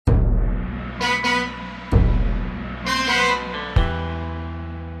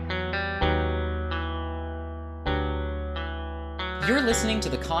You're listening to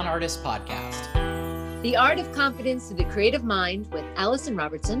the Con Artist Podcast. The Art of Confidence to the Creative Mind with Allison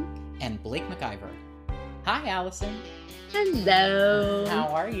Robertson. And Blake McIver. Hi, Allison. Hello. How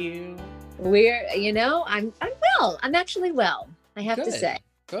are you? I'm well. I'm actually well, I have to say.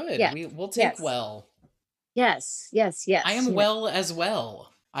 Good. Yeah. We'll take well. Yes. I am well as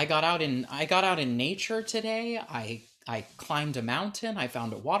well. I got out in nature today. I climbed a mountain. I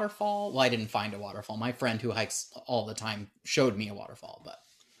found a waterfall. Well, I didn't find a waterfall. My friend who hikes all the time showed me a waterfall, but.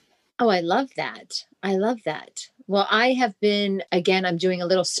 Oh, I love that. Well, I'm doing a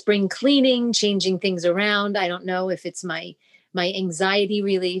little spring cleaning, changing things around. I don't know if it's my anxiety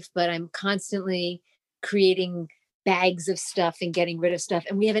relief, but I'm constantly creating bags of stuff and getting rid of stuff.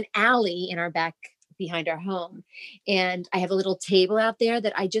 And we have an alley in our back behind our home. And I have a little table out there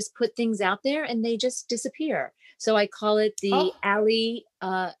that I just put things out there and they just disappear. So I call it the alley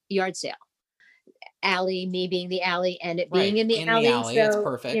yard sale. Alley, me being the alley and it being in the alley. So, it's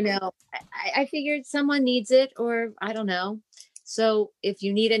perfect. I figured someone needs it, or I don't know. So if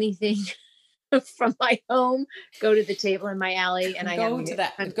you need anything from my home, go to the table in my alley and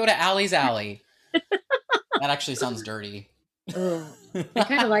go to Alley's Alley. That actually sounds dirty. Oh, I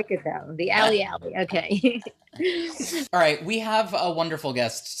kind of like it though. The alley. Okay. All right. We have a wonderful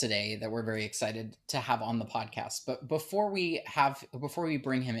guest today that we're very excited to have on the podcast. But before we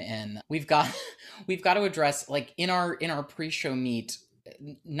bring him in, we've got to address, like, in our pre-show meet,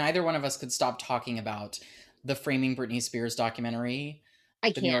 neither one of us could stop talking about the Framing Britney Spears documentary.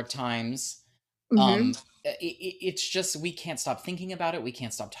 The New York Times. Mm-hmm. It's just, we can't stop thinking about it. We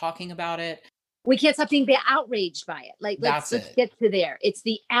can't stop talking about it. We can't stop being outraged by it. Like, let's get to there. It's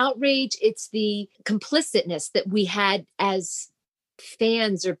the outrage. It's the complicitness that we had as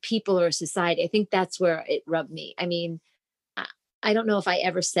fans or people or society. I think that's where it rubbed me. I mean, I don't know if I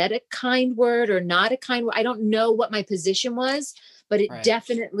ever said a kind word or not a kind word. I don't know what my position was, but it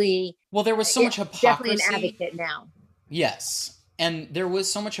definitely. Well, there was so much hypocrisy. Definitely an advocate now. Yes. And there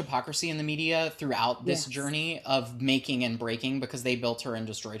was so much hypocrisy in the media throughout this journey of making and breaking, because they built her and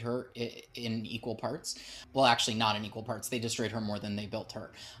destroyed her in equal parts. Well, actually not in equal parts. They destroyed her more than they built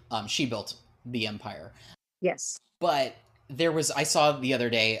her. She built the empire. Yes. But I saw the other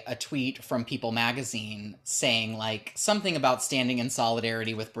day a tweet from People magazine saying, like, something about standing in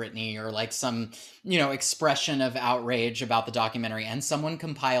solidarity with Britney, or like some, expression of outrage about the documentary. And someone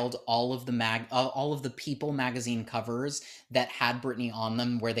compiled all of the People magazine covers that had Britney on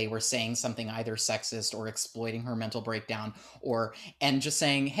them, where they were saying something either sexist or exploiting her mental breakdown, and just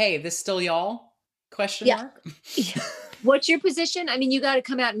saying, "Hey, this still y'all?" Question mark. What's your position? I mean, you got to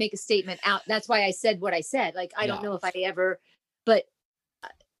come out and make a statement out. That's why I said what I said. Like, I don't know if I ever, but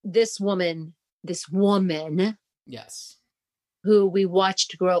this woman, yes, who we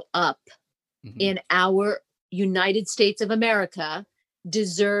watched grow up in our United States of America,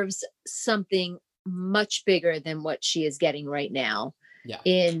 deserves something much bigger than what she is getting right now. Yeah.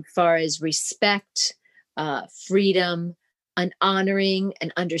 In far as respect, freedom, an honoring,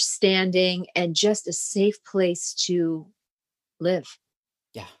 an understanding, and just a safe place to live.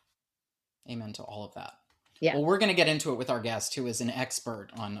 Yeah. Amen to all of that. Yeah. Well, we're going to get into it with our guest, who is an expert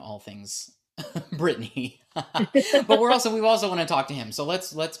on all things Britney. But we also want to talk to him. So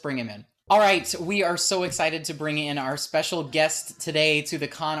let's bring him in. All right, we are so excited to bring in our special guest today to the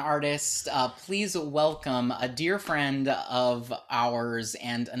Con Artist. Please welcome a dear friend of ours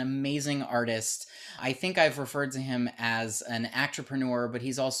and an amazing artist. I think I've referred to him as an entrepreneur, but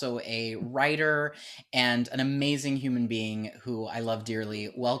he's also a writer and an amazing human being who I love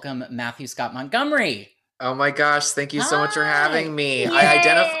dearly. Welcome, Matthew Scott Montgomery. Oh my gosh, thank you so much for having me. Yay!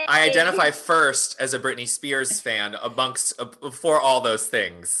 I identify first as a Britney Spears fan before all those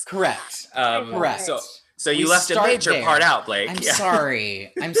things. Correct. Correct. So you left a major part out, Blake. I'm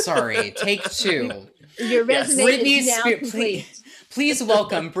sorry. Take two. Your resume is now complete. Please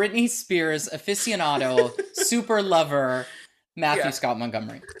welcome Britney Spears aficionado, super lover, Matthew Scott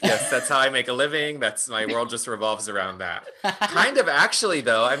Montgomery. Yes, that's how I make a living. That's my world just revolves around that. Kind of, actually,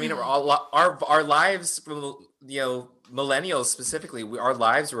 though. I mean, our lives, millennials specifically, our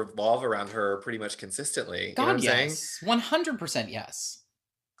lives revolve around her pretty much consistently. God, you know what I'm yes, 100% yes.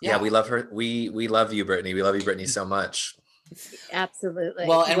 Yeah, we love her. We love you, Britney. We love you, Britney, so much. Absolutely.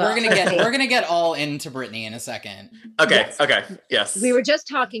 Well, and we're gonna get all into Britney in a second. Okay. Yes. Okay. Yes. We were just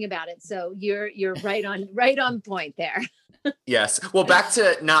talking about it, so you're right on point there. Yes. Well, back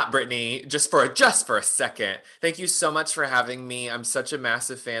to not Britney, just for a second. Thank you so much for having me. I'm such a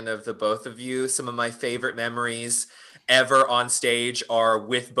massive fan of the both of you. Some of my favorite memories ever on stage are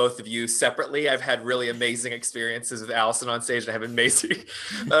with both of you separately. I've had really amazing experiences with Allison on stage, and I have amazing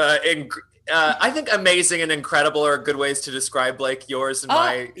I think amazing and incredible are good ways to describe, Blake, yours and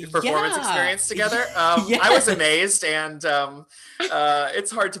my performance experience together. I was amazed, and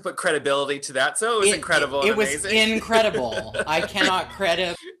it's hard to put credibility to that. So it was incredible. It was amazing. incredible. I cannot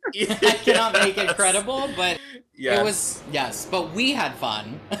I cannot make it credible, but it was, yes, but we had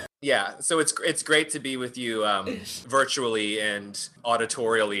fun. Yeah, so it's great to be with you virtually and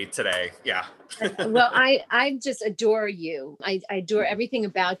auditorially today. Yeah. Well, I just adore you. I adore everything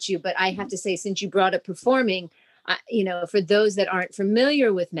about you. But I have to say, since you brought up performing, for those that aren't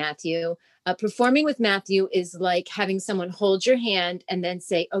familiar with Matthew, performing with Matthew is like having someone hold your hand and then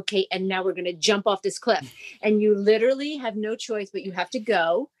say, okay, and now we're going to jump off this cliff. And you literally have no choice, but you have to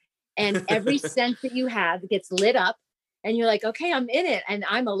go. And every sense that you have gets lit up. And you're like, okay, I'm in it and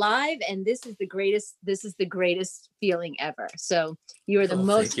I'm alive. And this is the greatest feeling ever. So you are the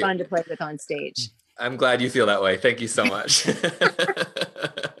most fun to play with on stage. I'm glad you feel that way. Thank you so much.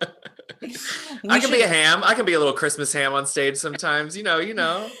 I can be a ham. I can be a little Christmas ham on stage sometimes, you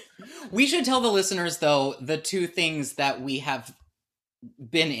know. We should tell the listeners, though, the two things that we have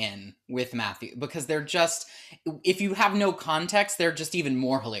been in with Matthew, because they're just, if you have no context, they're just even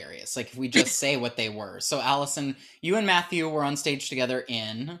more hilarious. Like if we just say what they were. So Allison, you and Matthew were on stage together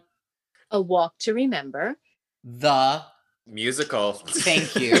in A Walk to Remember, the musical.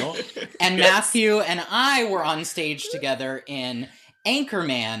 Thank you. And yes. Matthew and I were on stage together in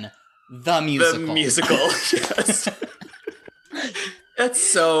Anchorman, the musical. The musical, yes.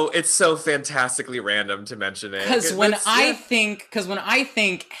 It's so fantastically random to mention it. Because when I think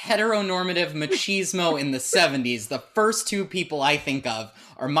heteronormative machismo in the 70s, the first two people I think of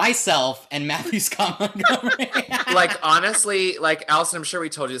are myself and Matthew Scott Montgomery. Like, honestly, like, Allison, I'm sure we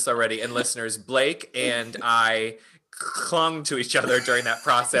told you this already, and listeners, Blake and I clung to each other during that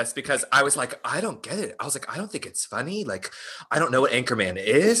process because I was like, I don't get it. I was like, I don't think it's funny. Like, I don't know what Anchorman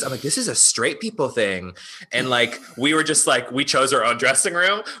is. I'm like, this is a straight people thing. And like, we were just like, we chose our own dressing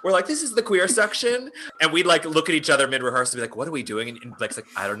room. We're like, this is the queer section. And we'd like look at each other mid-rehearsal and be like, what are we doing? And Blake's like,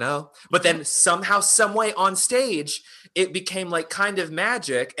 I don't know. But then somehow, some way on stage, it became like kind of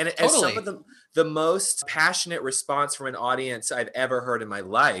magic. And as some of the most passionate response from an audience I've ever heard in my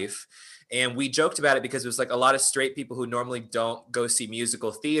life. And we joked about it because it was like a lot of straight people who normally don't go see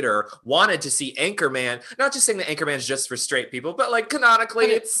musical theater wanted to see Anchorman. Not just saying that Anchorman is just for straight people, but like canonically,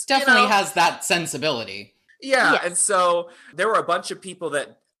 but it's definitely has that sensibility. Yeah. Yes. And so there were a bunch of people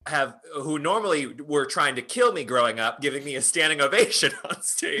that who normally were trying to kill me growing up, giving me a standing ovation on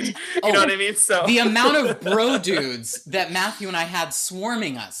stage. You know what I mean? So the amount of bro dudes that Matthew and I had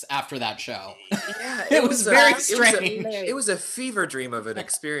swarming us after that show. Yeah, it was very strange. It was a fever dream of an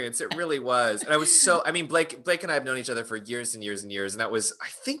experience. It really was. And I was Blake and I have known each other for years and years and years. And that was, I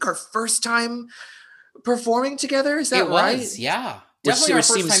think, our first time performing together. Is that right? It was, yeah. Definitely our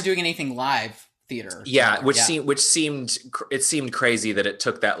first time doing anything live. Theater. Yeah, which seemed crazy that it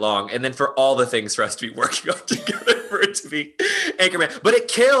took that long, and then for all the things for us to be working on together for it to be Anchorman, but it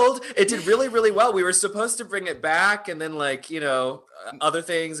killed. It did really, really well. We were supposed to bring it back, and then other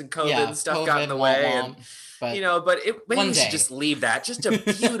things and COVID and stuff got in the way, but maybe we should just leave that. Just a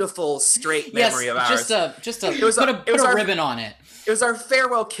beautiful straight memory of ours. Just put a ribbon on it. It was our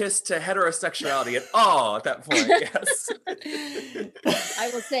farewell kiss to heterosexuality at that point. Yes. I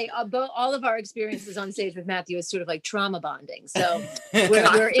will say all of our experiences on stage with Matthew is sort of like trauma bonding. So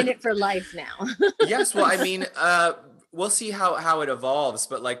we're in it for life now. Yes. Well, I mean, we'll see how it evolves,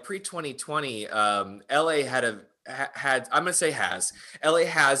 but like pre-2020, LA LA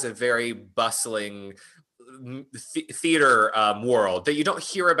has a very bustling theater world that you don't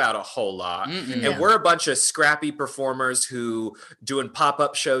hear about a whole lot. And we're a bunch of scrappy performers who doing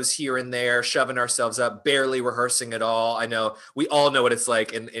pop-up shows here and there, shoving ourselves up, barely rehearsing at all. I know we all know what it's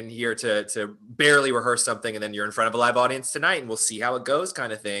like in here to barely rehearse something and then you're in front of a live audience tonight and we'll see how it goes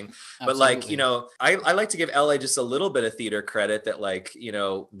kind of thing. Absolutely. But I like to give LA just a little bit of theater credit that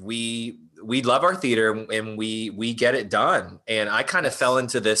we love our theater and we get it done. And I kind of fell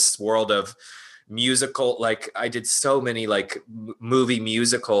into this world of musical, like I did so many movie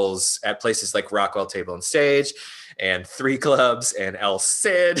musicals at places like Rockwell Table and Stage and Three Clubs and El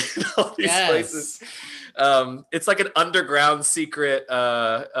Cid and all these places. It's like an underground secret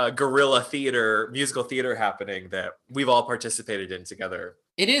guerrilla musical theater happening that we've all participated in together.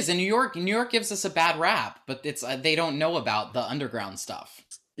 It is in New York. New York gives us a bad rap, but it's they don't know about the underground stuff.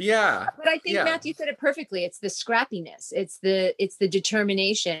 Yeah. But I think Matthew said it perfectly. It's the scrappiness. It's the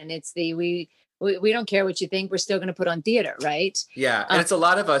determination. It's We don't care what you think. We're still going to put on theater, right? Yeah. And it's a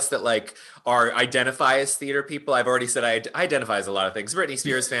lot of us that like identify as theater people. I've already said I identify as a lot of things. Britney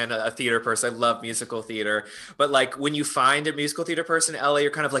Spears fan, a theater person. I love musical theater. But like when you find a musical theater person in LA,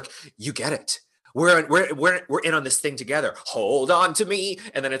 you're kind of like, you get it. We're in on this thing together. Hold on to me.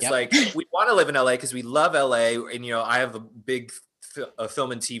 And then it's like, we want to live in LA because we love LA. And, you know, I have a big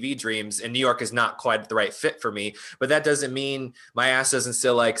film and TV dreams, and New York is not quite the right fit for me, but that doesn't mean my ass doesn't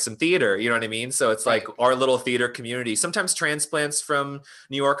still like some theater. You know what I mean? So it's like our little theater community, sometimes transplants from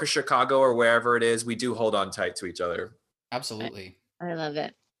New York or Chicago or wherever it is, we do hold on tight to each other. Absolutely. I love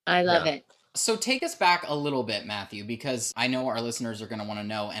it. I love it. So take us back a little bit, Matthew, because I know our listeners are going to want to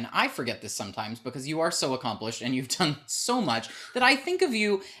know, and I forget this sometimes because you are so accomplished and you've done so much that I think of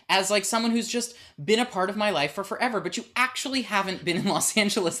you as like someone who's just been a part of my life for forever, but you actually haven't been in Los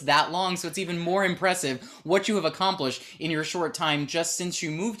Angeles that long, so it's even more impressive what you have accomplished in your short time just since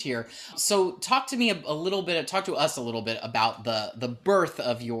you moved here. So talk to us a little bit about the birth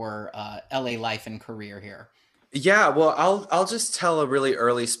of your LA life and career here. Yeah, well, I'll just tell a really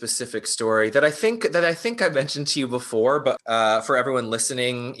early specific story that I think I mentioned to you before, but for everyone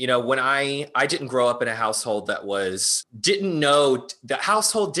listening, you know, when I didn't grow up in a household didn't know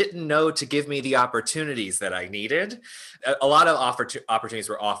to give me the opportunities that I needed. A lot of opportunities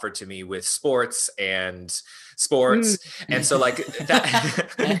were offered to me with sports. And so like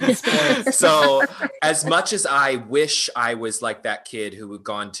that. So as much as I wish I was like that kid who had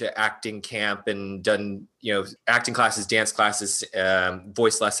gone to acting camp and done, you know, acting classes, dance classes,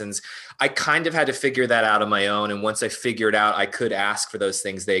 voice lessons, I kind of had to figure that out on my own. And once I figured out I could ask for those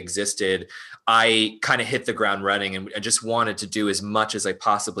things, they existed, I kind of hit the ground running, and I just wanted to do as much as I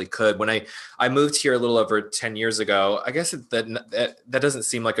possibly could. When I moved here a little over 10 years ago, I guess that doesn't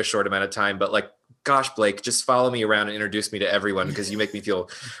seem like a short amount of time, but like, gosh, Blake, just follow me around and introduce me to everyone because you make me feel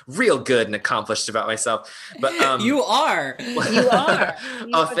real good and accomplished about myself. But you are. You are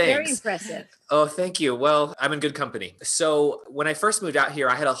thanks. Very impressive. Oh, thank you. Well, I'm in good company. So when I first moved out here,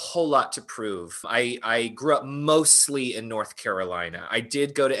 I had a whole lot to prove. I grew up mostly in North Carolina. I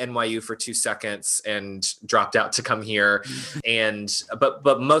did go to NYU for 2 seconds and dropped out to come here. But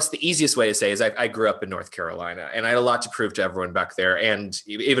the easiest way to say is I grew up in North Carolina, and I had a lot to prove to everyone back there, and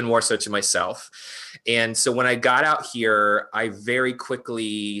even more so to myself. And so when I got out here, I very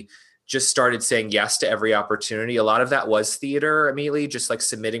quickly just started saying yes to every opportunity. A lot of that was theater immediately, just like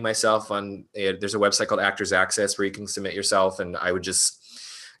submitting myself on, there's a website called Actors Access where you can submit yourself. And I would just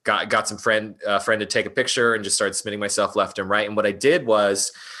got some friend to take a picture and just started submitting myself left and right. And what I did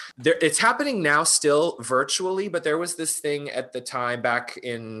was, it's happening now still virtually, but there was this thing at the time back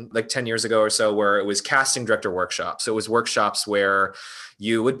in like 10 years ago or so where it was casting director workshops. So it was workshops where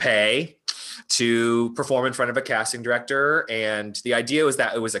you would pay to perform in front of a casting director. And the idea was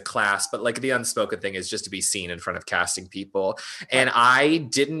that it was a class, but like the unspoken thing is just to be seen in front of casting people. And I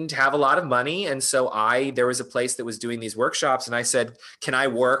didn't have a lot of money. And so there was a place that was doing these workshops, and I said, can I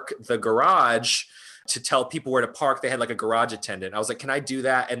work the garage to tell people where to park? They had like a garage attendant. I was like, can I do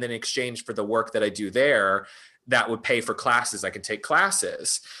that? And then in exchange for the work that I do there, that would pay for classes. I could take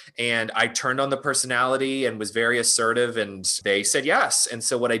classes. And I turned on the personality and was very assertive, and they said yes. And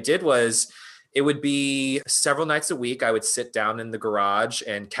so what I did was, it would be several nights a week. I would sit down in the garage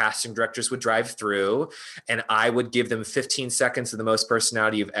and casting directors would drive through, and I would give them 15 seconds of the most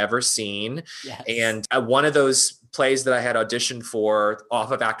personality you've ever seen. Yes. And one of those plays that I had auditioned for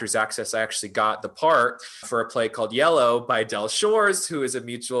off of Actors Access, I actually got the part for a play called Yellow by Del Shores, who is a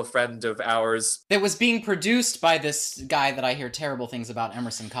mutual friend of ours. That was being produced by this guy that I hear terrible things about,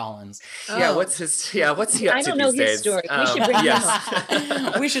 Emerson Collins. Yeah, what's he up to these days? I don't know his story. We should bring him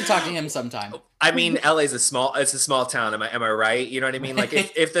on. We should talk to him sometime. I mean, LA's it's a small town. Am I right? You know what I mean? Like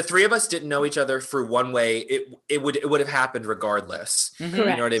if the three of us didn't know each other for one way, it would have happened regardless. Mm-hmm.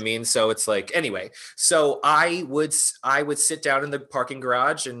 You know what I mean? So it's like, anyway, so I would sit down in the parking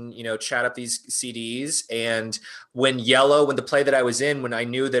garage and, you know, chat up these CDs. And when the play that I was in, when I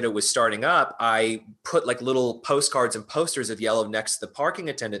knew that it was starting up, I put like little postcards and posters of Yellow next to the parking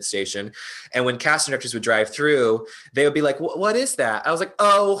attendant station. And when casting directors would drive through, they would be like, what is that? I was like,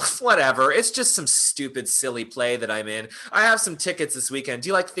 oh, whatever. It's just some stupid, silly play that I'm in. I have some tickets this weekend. Do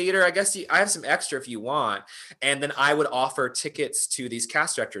you like theater? I guess I have some extra if you want. And then I would offer tickets to these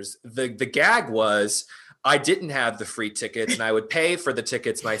cast directors. The gag was, I didn't have the free tickets, and I would pay for the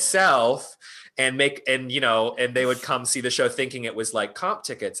tickets myself and they would come see the show thinking it was like comp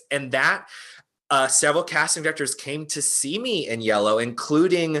tickets. And that several casting directors came to see me in Yellow,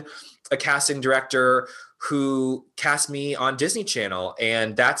 including a casting director who cast me on Disney Channel.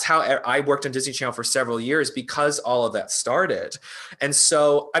 And that's how I worked on Disney Channel for several years, because all of that started. And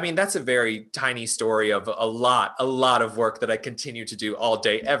so, I mean, that's a very tiny story of a lot of work that I continue to do all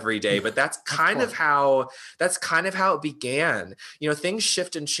day, every day. But that's kind of how it began. You know, things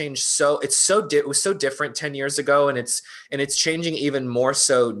shift and change. So it was so different 10 years ago, and it's changing even more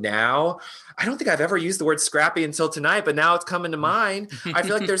so now. I don't think I've ever used the word scrappy until tonight, but now it's coming to mind. I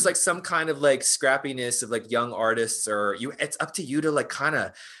feel like there's like some kind of like scrappiness of like young artists, or it's up to you to like kind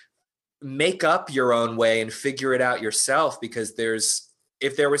of make up your own way and figure it out yourself, because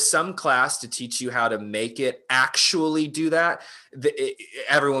if there was some class to teach you how to make it actually do that,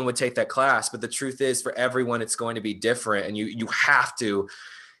 everyone would take that class. But the truth is, for everyone, it's going to be different, and you have to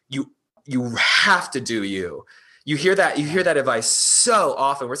do you. You hear that advice so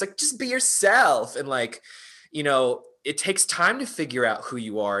often, where it's like, just be yourself. And like, you know, it takes time to figure out who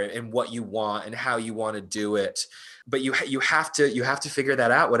you are and what you want and how you want to do it. But you have to figure that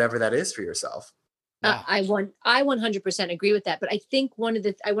out, whatever that is for yourself. I 100% agree with that. But I think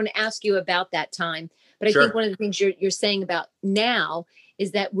I want to ask you about that time, but I think one of the things you're saying about now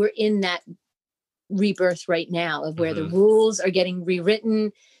is that we're in that rebirth right now of where the rules are getting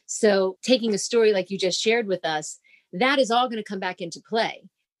rewritten. So taking a story like you just shared with us, that is all going to come back into play.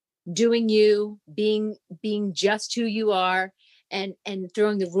 Doing you, being just who you are, and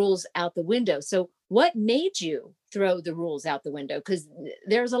throwing the rules out the window. So what made you throw the rules out the window? Because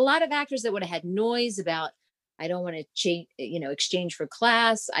there's a lot of actors that would have had noise about, I don't want to exchange for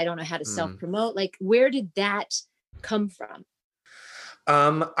class. I don't know how to self-promote. Like, where did that come from?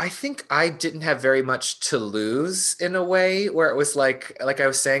 I think I didn't have very much to lose, in a way, where it was like I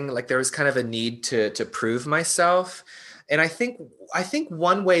was saying, like there was kind of a need to prove myself. And I think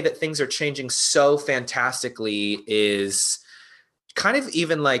one way that things are changing so fantastically is kind of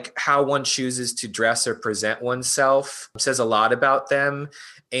even like how one chooses to dress or present oneself says a lot about them.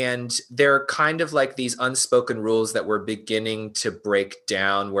 And they're kind of like these unspoken rules that we're beginning to break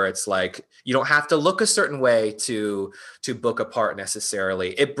down, where it's like, you don't have to look a certain way to book a part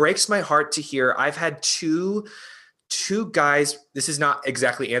necessarily. It breaks my heart to hear. I've had two guys. This is not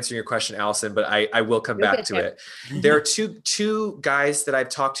exactly answering your question, Allison, but I will come back to it. There are two guys that I've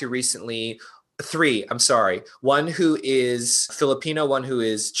talked to recently. Three, I'm sorry. One who is Filipino, one who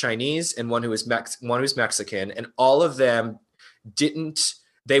is Chinese, and one who is Mexican. And all of them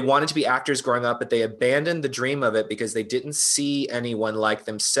they wanted to be actors growing up, but they abandoned the dream of it because they didn't see anyone like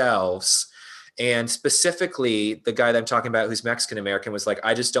themselves. And specifically, the guy that I'm talking about, who's Mexican American, was like,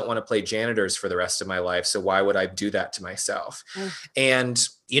 I just don't want to play janitors for the rest of my life. So why would I do that to myself? And,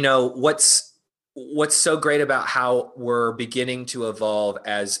 you know, what's so great about how we're beginning to evolve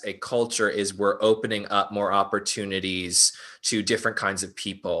as a culture is we're opening up more opportunities to different kinds of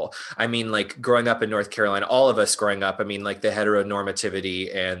people. I mean, like growing up in North Carolina, all of us growing up, I mean, like the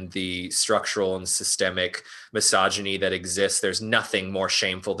heteronormativity and the structural and systemic misogyny that exists, there's nothing more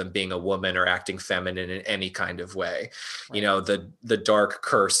shameful than being a woman or acting feminine in any kind of way. Right. You know, the dark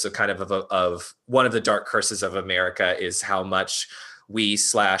curse of one of the dark curses of America is how much we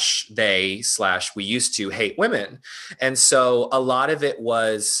used to hate women. And so a lot of it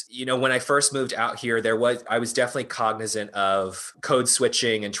was, you know, when I first moved out here, I was definitely cognizant of code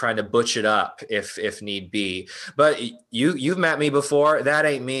switching and trying to butch it up if need be. But you've met me before. That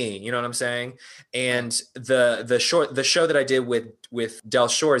ain't me. You know what I'm saying? And the show that I did with Del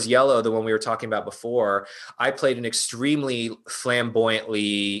Shore's Yellow, the one we were talking about before, I played an extremely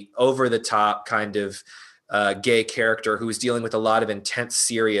flamboyantly over the top kind of gay character who was dealing with a lot of intense,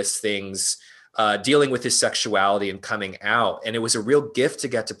 serious things, dealing with his sexuality and coming out. And it was a real gift to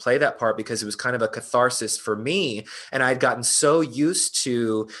get to play that part because it was kind of a catharsis for me. And I'd gotten so used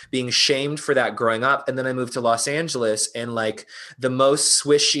to being shamed for that growing up. And then I moved to Los Angeles, and like the most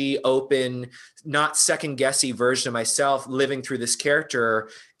swishy, open, not second guessy version of myself living through this character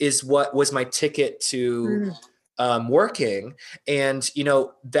is what was my ticket to working. And you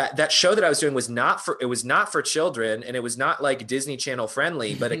know, that show that I was doing was not for children, and it was not like Disney Channel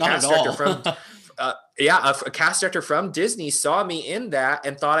friendly, but a cast director from a cast director from Disney saw me in that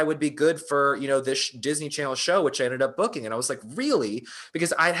and thought I would be good for, you know, this Disney Channel show, which I ended up booking. And I was like, really?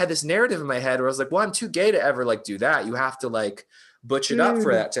 Because I had this narrative in my head where I was like, well, I'm too gay to ever like do that. You have to like butch it up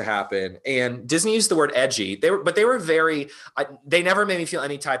for that to happen. And Disney used the word edgy. They were very, they never made me feel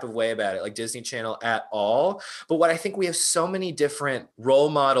any type of way about it, like Disney Channel at all. But what I think we have so many different role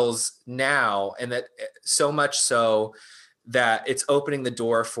models now, and that so much so that it's opening the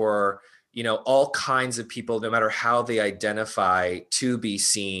door for, you know, all kinds of people, no matter how they identify, to be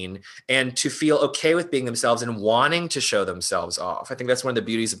seen and to feel okay with being themselves and wanting to show themselves off. I think that's one of the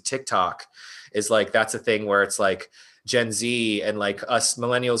beauties of TikTok, is like, that's a thing where it's like Gen Z and like us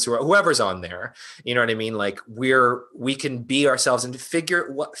millennials who are whoever's on there, you know what I mean? Like we can be ourselves and figure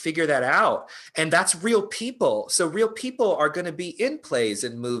that out. And that's real people. So real people are going to be in plays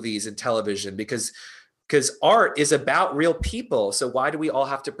and movies and television because art is about real people. So why do we all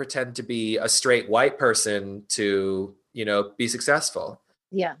have to pretend to be a straight white person to, you know, be successful?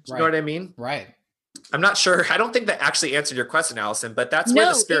 Yeah. You know what I mean? Right. I'm not sure. I don't think that actually answered your question, Allison, but that's where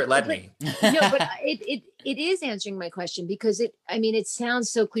the spirit led me. No, but it is answering my question because it sounds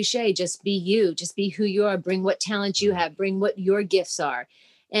so cliche. Just be you, just be who you are, bring what talent you have, bring what your gifts are.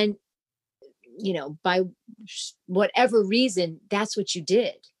 And, you know, by whatever reason, that's what you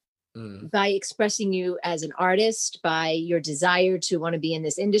did. By expressing you as an artist, by your desire to want to be in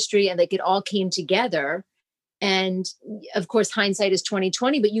this industry, and like it all came together. And of course, hindsight is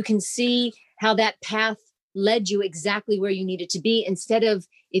 2020, but you can see how that path led you exactly where you needed to be. Instead of,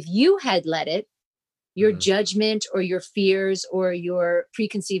 if you had let it, your judgment or your fears or your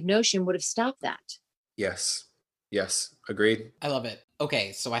preconceived notion would have stopped that. Yes. Agreed. I love it.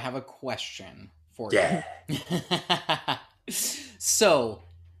 Okay, so I have a question for you. So,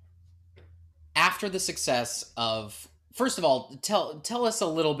 after the success of, first of all, tell us a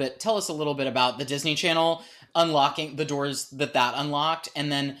little bit about the Disney Channel unlocking the doors that unlocked,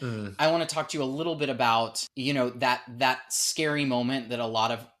 and then I want to talk to you a little bit about, you know, that scary moment that a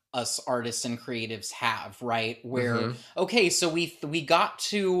lot of us artists and creatives have, right? Where okay, so we got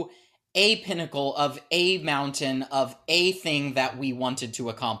to a pinnacle of a mountain of a thing that we wanted to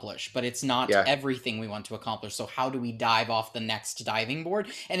accomplish, but it's not everything we want to accomplish. So how do we dive off the next diving board?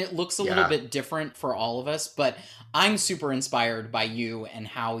 And it looks a little bit different for all of us, but I'm super inspired by you and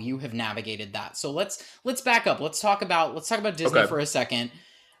how you have navigated that. So let's back up. Let's talk about Disney for a second.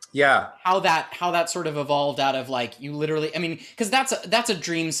 Yeah. How that sort of evolved out of like, you literally, I mean, because that's a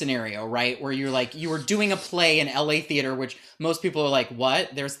dream scenario, right? Where you're like, you were doing a play in LA theater, which most people are like,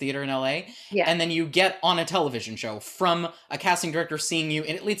 what? There's theater in LA? Yeah. And then you get on a television show from a casting director seeing you,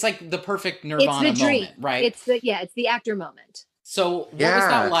 and it's like the perfect Nirvana moment, right? It's the actor moment. So what was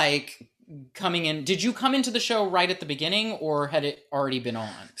that like coming in? Did you come into the show right at the beginning, or had it already been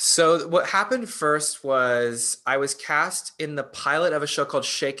on? So what happened first was I was cast in the pilot of a show called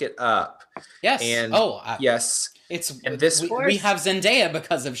Shake It Up. Yes. And yes. We have Zendaya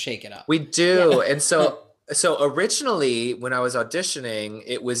because of Shake It Up. We do. Yeah. And so originally when I was auditioning,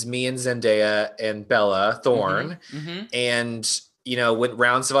 it was me and Zendaya and Bella Thorne. And, you know, went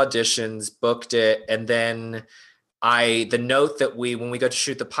rounds of auditions, booked it, and then the note that when we got to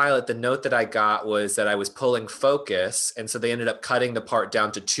shoot the pilot, the note that I got was that I was pulling focus. And so they ended up cutting the part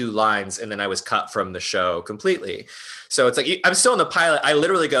down to 2 lines, and then I was cut from the show completely. So it's like, I'm still in the pilot. I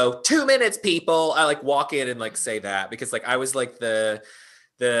literally go 2 minutes, people. I like walk in and like say that because like I was like the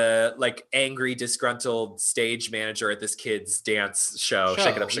like angry, disgruntled stage manager at this kid's dance show.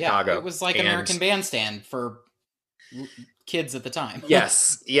 Shake It Up Chicago. Yeah, it was like American Bandstand for kids at the time.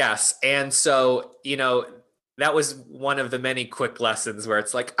 Yes. And so, you know, that was one of the many quick lessons where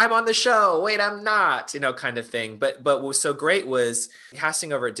it's like, I'm on the show, wait, I'm not, you know, kind of thing. But what was so great was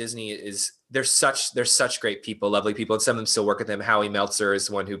casting over at Disney is there's such great people, lovely people. And some of them still work with them. Howie Meltzer is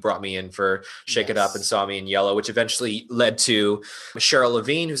the one who brought me in for Shake It Up and saw me in Yellow, which eventually led to Cheryl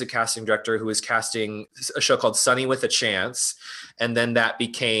Levine, who's a casting director who was casting a show called Sunny with a Chance. And then that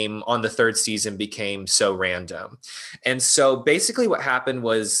became, on the 3rd season, became So Random. And so basically what happened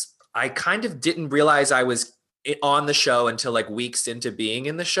was I kind of didn't realize I was on the show until like weeks into being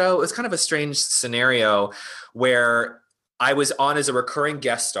in the show. It was kind of a strange scenario where I was on as a recurring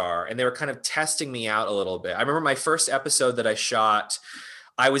guest star and they were kind of testing me out a little bit. I remember my first episode that I shot,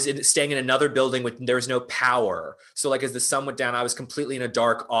 I was staying in another building there was no power. So like as the sun went down, I was completely in a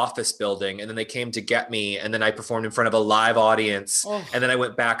dark office building, and then they came to get me, and then I performed in front of a live audience, and then I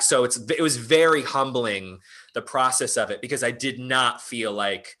went back. So it was very humbling, the process of it, because I did not feel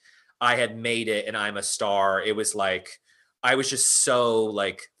like I had made it and I'm a star. It was like, I was just so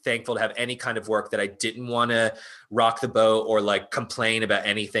like thankful to have any kind of work that I didn't want to rock the boat or like complain about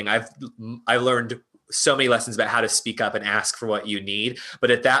anything. I learned so many lessons about how to speak up and ask for what you need.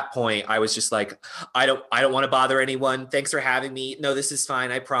 But at that point I was just like, I don't want to bother anyone. Thanks for having me. No, this is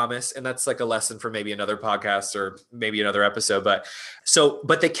fine. I promise. And that's like a lesson for maybe another podcast or maybe another episode. But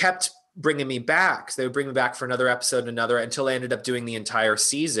they kept bringing me back. So they would bring me back for another episode, until I ended up doing the entire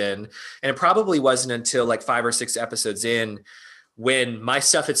season. And it probably wasn't until like 5 or 6 episodes in, when my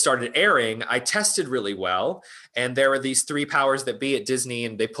stuff had started airing, I tested really well. And there were these 3 powers that be at Disney,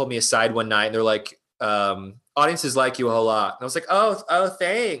 and they pulled me aside one night and they're like, audiences like you a whole lot. And I was like, oh,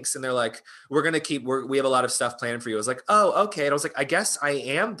 thanks. And they're like, we have a lot of stuff planned for you. I was like, oh, okay. And I was like, I guess I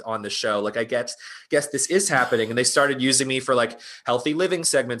am on the show. Like, I guess this is happening. And they started using me for like healthy living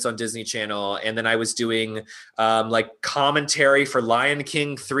segments on Disney Channel. And then I was doing like commentary for Lion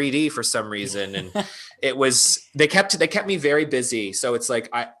King 3D for some reason. And they kept me very busy. So it's like,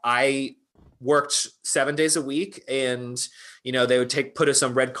 I worked 7 days a week, and they would put us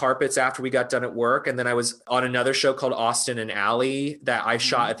on red carpets after we got done at work. And then I was on another show called Austin and Ally that I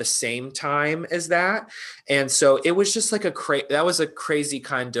shot at the same time as that. And so it was just like that was a crazy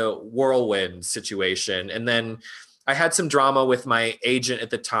kind of whirlwind situation. And then I had some drama with my agent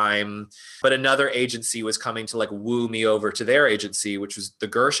at the time, but another agency was coming to like woo me over to their agency, which was the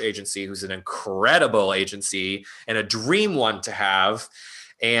Gersh agency, who's an incredible agency and a dream one to have.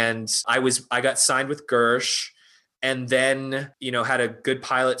 And I got signed with Gersh, and then, had a good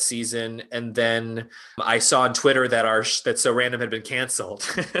pilot season. And then I saw on Twitter that That's So Random had been canceled.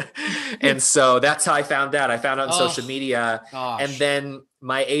 And so that's how I found out. I found out on social media. Gosh. And then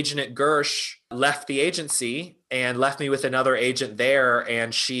my agent at Gersh left the agency and left me with another agent there.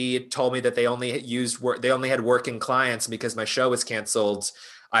 And she told me that they only had working clients because my show was canceled.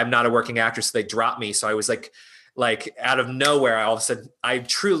 I'm not a working actor, so they dropped me. So I was like out of nowhere, all of a sudden, I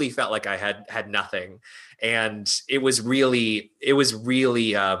truly felt like I had nothing. And it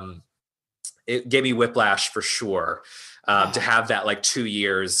gave me whiplash for sure. To have that like 2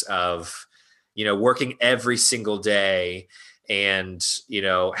 years of, working every single day, and,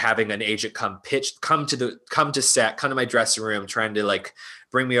 having an agent come to set, come to my dressing room, trying to like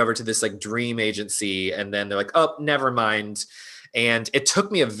bring me over to this like dream agency. And then they're like, oh, never mind. And it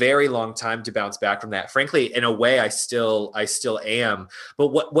took me a very long time to bounce back from that. Frankly, in a way, I still am.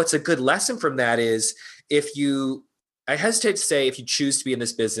 But what's a good lesson from that is I hesitate to say if you choose to be in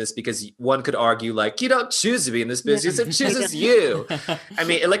this business, because one could argue like, you don't choose to be in this business, it chooses you. I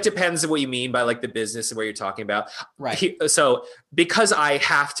mean, it like depends on what you mean by like the business and what you're talking about. Right. So because I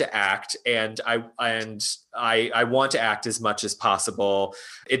have to act and I want to act as much as possible,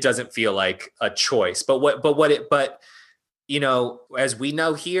 it doesn't feel like a choice. But as we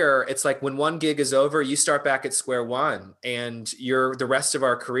know here, it's like when one gig is over, you start back at square one, and the rest of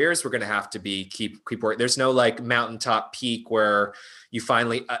our careers, we're going to have to keep working. There's no like mountaintop peak where you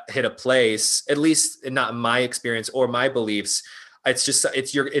finally hit a place, at least not in my experience or my beliefs.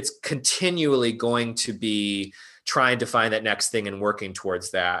 It's continually going to be trying to find that next thing and working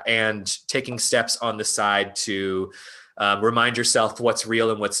towards that, and taking steps on the side to remind yourself what's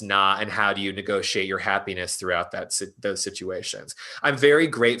real and what's not, and how do you negotiate your happiness throughout those situations. I'm very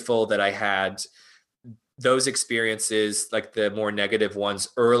grateful that I had those experiences, like the more negative ones,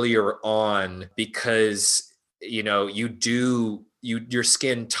 earlier on, because your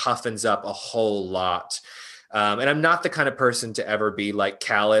skin toughens up a whole lot. And I'm not the kind of person to ever be like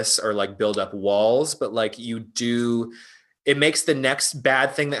callous or like build up walls, but like it makes the next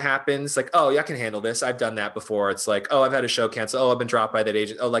bad thing that happens like, oh, yeah, I can handle this. I've done that before. It's like, oh, I've had a show canceled. Oh, I've been dropped by that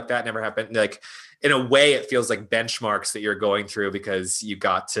agent. Oh, like that never happened. Like in a way, it feels like benchmarks that you're going through because you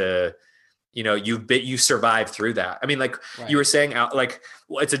got to, you survived through that. I mean, like you were saying, like,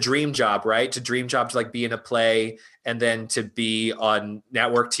 well, it's a dream job, right? To dream job to like be in a play and then to be on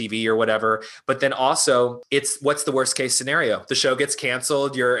network TV or whatever. But then also what's the worst case scenario? The show gets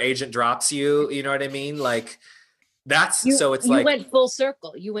canceled. Your agent drops you. You know what I mean? Like, you went full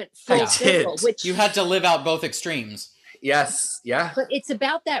circle. You went full circle, which you had to live out both extremes. Yes. Yeah. But it's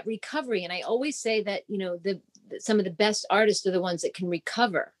about that recovery. And I always say that, some of the best artists are the ones that can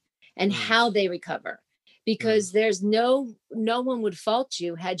recover and how they recover, because there's no one would fault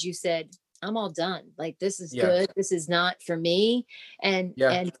you had you said, I'm all done. Like, this is good. This is not for me. And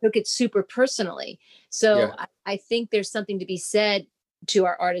took it super personally. So I think there's something to be said to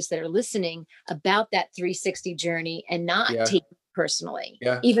our artists that are listening about that 360 journey and not take it personally,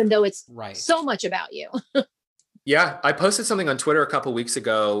 even though it's so much about you. Yeah. I posted something on Twitter a couple of weeks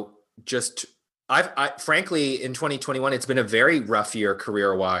ago. I frankly, in 2021, it's been a very rough year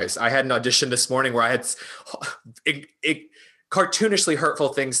career wise. I had an audition this morning where I had cartoonishly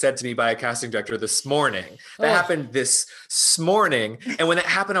hurtful things said to me by a casting director this morning. That happened this morning. And when that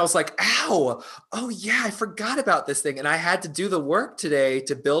happened, I was like, ow, oh yeah, I forgot about this thing. And I had to do the work today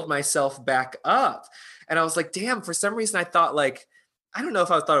to build myself back up. And I was like, damn, for some reason I thought like, I don't know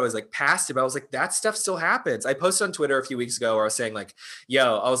if I thought it was like past it, but I was like, that stuff still happens. I posted on Twitter a few weeks ago where I was saying like,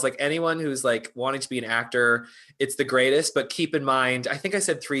 I was like, anyone who's like wanting to be an actor, it's the greatest, but keep in mind, I think I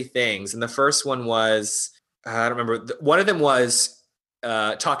said 3 things. And the first one was, I don't remember. One of them was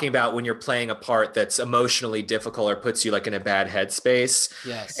talking about when you're playing a part that's emotionally difficult or puts you like in a bad headspace.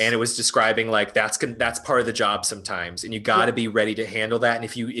 Yes. And it was describing like that's part of the job sometimes, and you got to be ready to handle that. And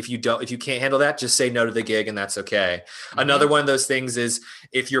if you can't handle that, just say no to the gig, and that's okay. Another one of those things is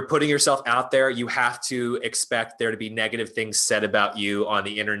if you're putting yourself out there, you have to expect there to be negative things said about you on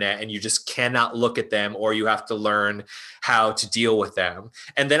the internet, and you just cannot look at them, or you have to learn how to deal with them.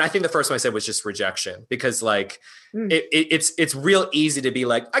 And then I think the first one I said was just rejection, because like it's real easy to be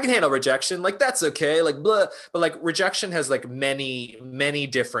like, I can handle rejection, like that's okay, like blah. But like rejection has like many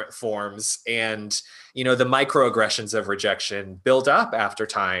different forms, and you know the microaggressions of rejection build up after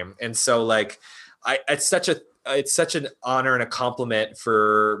time. And so like it's such an honor and a compliment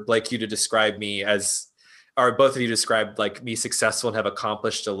for Blake, you to describe me as, or both of you described like me successful and have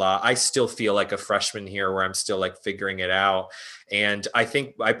accomplished a lot. I still feel like a freshman here where I'm still like figuring it out. And I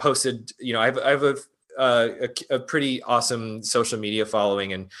think I posted, you know, I have a pretty awesome social media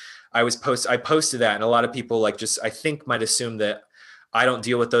following, and I posted that, and a lot of people like just I think might assume that I don't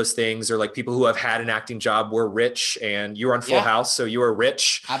deal with those things, or like people who have had an acting job were rich, and you were on Full House, so you were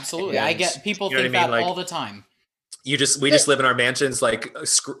rich. Absolutely. And, I get people think that like, all the time. We just live in our mansions like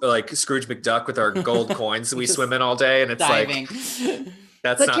Scrooge McDuck with our gold coins we swim in all day, and it's diving. Like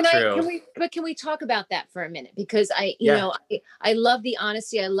that's not true. Can we talk about that for a minute? Because I love the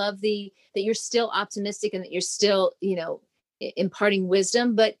honesty. I love that you're still optimistic and that you're still, you know, imparting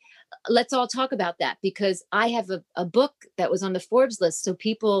wisdom. But let's all talk about that, because I have a book that was on the Forbes list. So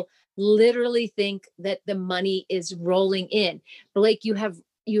people literally think that the money is rolling in. Blake, you have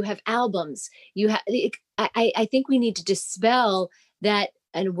albums. I think we need to dispel that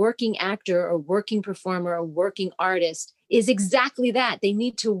a working actor or working performer or working artist is exactly that. They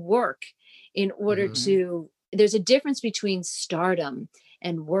need to work in order to, there's a difference between stardom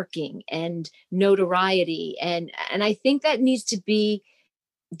and working and notoriety. And I think that needs to be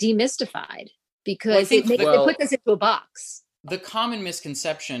demystified, because it puts us into a box. The common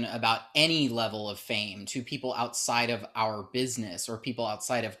misconception about any level of fame to people outside of our business or people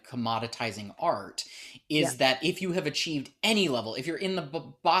outside of commoditizing art is that if you have achieved any level, if you're in the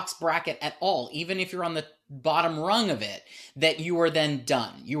box bracket at all, even if you're on the bottom rung of it, that you are then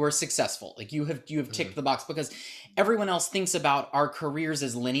done. You are successful. Like you have ticked the box, because everyone else thinks about our careers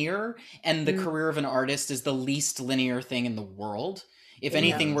as linear, and the career of an artist is the least linear thing in the world. If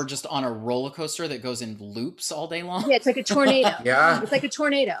anything, we're just on a roller coaster that goes in loops all day long. Yeah, it's like a tornado. It's like a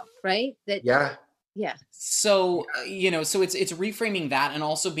tornado, right? Yeah. So, you know, so it's reframing that, and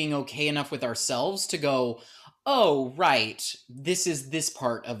also being okay enough with ourselves to go, oh, right, this is this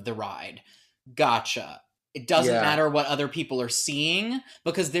part of the ride. Gotcha. It doesn't matter what other people are seeing,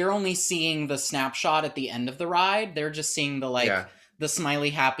 because they're only seeing the snapshot at the end of the ride. They're just seeing the the smiley,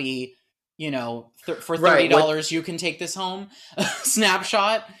 happy, you know, for $30 you can take this home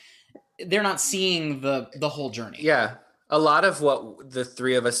snapshot. They're not seeing the whole journey. Yeah. A lot of what the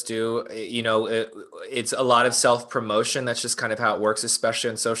three of us do, you know, it's a lot of self-promotion. That's just kind of how it works,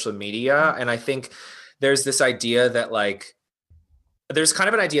 especially on social media. And I think there's this idea that like, there's kind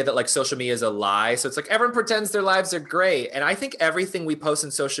of an idea that like social media is a lie. So it's like everyone pretends their lives are great. And I think everything we post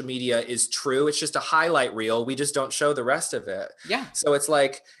on social media is true. It's just a highlight reel. We just don't show the rest of it. Yeah. So it's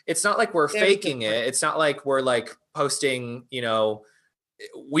like, it's not like we're faking it. It's not like we're like posting, you know,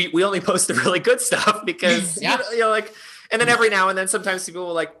 we only post the really good stuff because, you know, like, and then every now and then sometimes people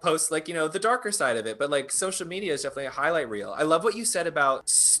will like post like, you know, the darker side of it. But like social media is definitely a highlight reel. I love what you said about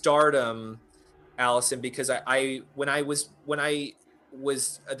stardom, Allison, because when I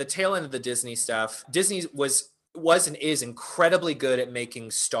was at the tail end of the Disney stuff, Disney was and is incredibly good at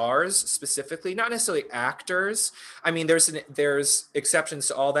making stars, specifically, not necessarily actors. I mean, there's exceptions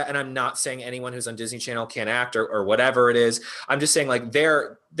to all that. And I'm not saying anyone who's on Disney Channel can't act or whatever it is. I'm just saying like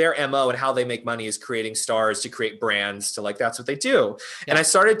their MO and how they make money is creating stars to create brands, to like, that's what they do. Yeah. And I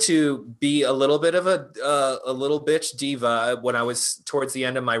started to be a little bit of a little bitch diva when I was towards the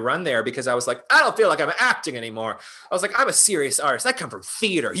end of my run there, because I was like, I don't feel like I'm acting anymore. I was like, I'm a serious artist. I come from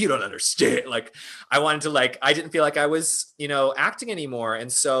theater. You don't understand. Like I wanted to like, I didn't feel like I was, you know, acting anymore.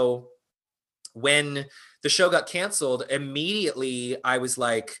 And so when the show got canceled, immediately I was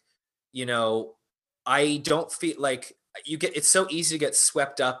like, you know, I don't feel like it's so easy to get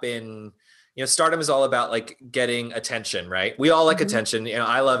swept up in, you know, stardom is all about like getting attention, right? We all like attention. You know,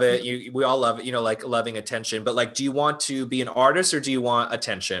 I love it. We all love it, you know, like loving attention, but like, do you want to be an artist or do you want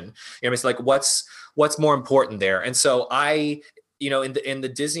attention? You know, it's like, what's more important there? And so I, you know, in the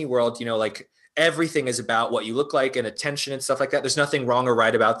Disney world, you know, like everything is about what you look like and attention and stuff like that. There's nothing wrong or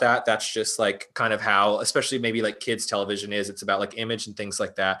right about that. That's just like kind of how, especially maybe like kids television is. It's about like image and things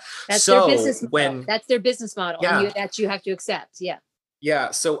like that. That's their business model. That's their business model. Yeah. And that you have to accept. Yeah.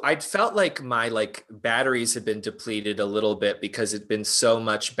 Yeah, so I felt like my like batteries had been depleted a little bit because it'd been so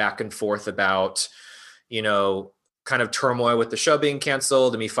much back and forth about, you know, kind of turmoil with the show being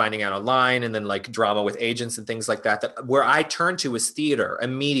canceled and me finding out online, and then like drama with agents and things like that, that where I turned to was theater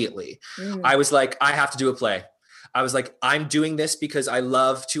immediately. Mm. I was like, I have to do a play. I was like, I'm doing this because I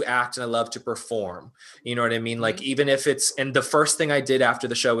love to act and I love to perform. You know what I mean? Mm-hmm. Like, even if it's, and the first thing I did after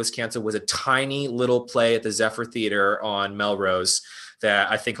the show was canceled was a tiny little play at the Zephyr Theater on Melrose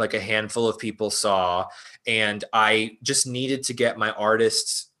that I think like a handful of people saw. And I just needed to get my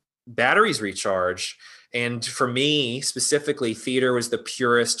artists' batteries recharged. And for me specifically, theater was the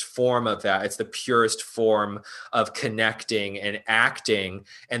purest form of that. It's the purest form of connecting and acting.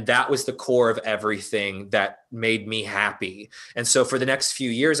 And that was the core of everything that made me happy. And so for the next few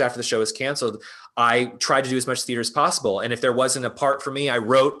years after the show was canceled, I tried to do as much theater as possible. And if there wasn't a part for me, I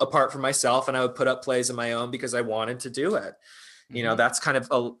wrote a part for myself and I would put up plays of my own because I wanted to do it. You know, that's kind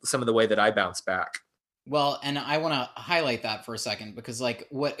of some of the way that I bounce back. Well, and I want to highlight that for a second because like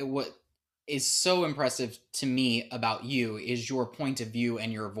what is so impressive to me about you is your point of view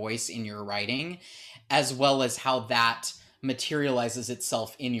and your voice in your writing, as well as how that materializes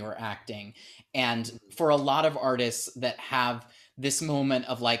itself in your acting. And for a lot of artists that have this moment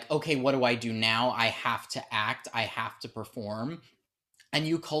of like, okay, what do I do now? I have to act, I have to perform. And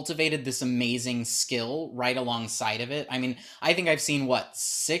you cultivated this amazing skill right alongside of it. I mean, I think I've seen what,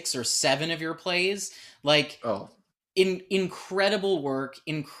 6 or 7 of your plays. Like, Oh, incredible work,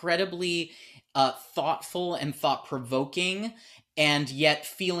 incredibly thoughtful and thought provoking, and yet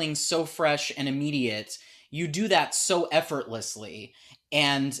feeling so fresh and immediate. You do that so effortlessly,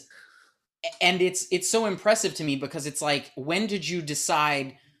 and it's so impressive to me because it's like, when did you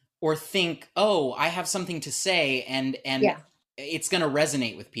decide or think, oh, I have something to say, and Yeah. it's going to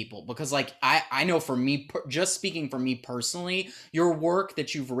resonate with people? Because like I know for me, just speaking for me personally, your work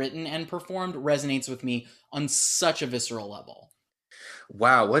that you've written and performed resonates with me on such a visceral level.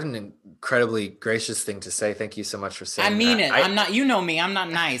 wow. What an incredibly gracious thing to say. Thank you so much for I saying mean that. it. I'm not, you know me, I'm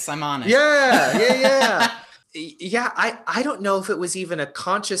not nice, I'm honest. Yeah. Yeah, I don't know if it was even a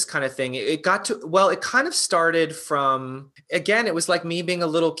conscious kind of thing. It got to, well, it kind of started from, again, it was like me being a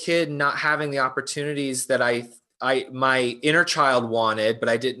little kid, not having the opportunities that my inner child wanted, but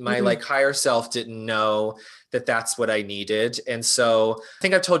I didn't, my like higher self didn't know that that's what I needed. And so I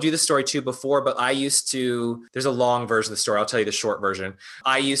think I've told you the story too before, but I used to, there's a long version of the story. I'll tell you the short version.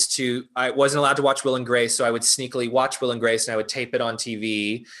 I wasn't allowed to watch Will and Grace. So I would sneakily watch Will and Grace and I would tape it on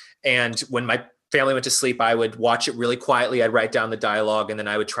TV. And when my family went to sleep, I would watch it really quietly. I'd write down the dialogue and then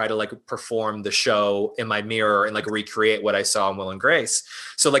I would try to like perform the show in my mirror and like recreate what I saw in Will and Grace.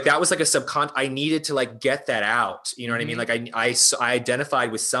 So like that was like I needed to like get that out. You know what I mean? Like I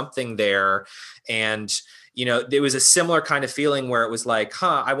identified with something there, and you know, there was a similar kind of feeling where it was like,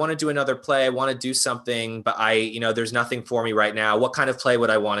 I want to do another play. I want to do something, but there's nothing for me right now. What kind of play would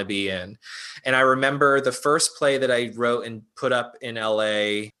I want to be in? And I remember the first play that I wrote and put up in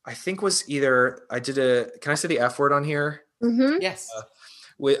LA, I think was either, can I say the F word on here? Yes.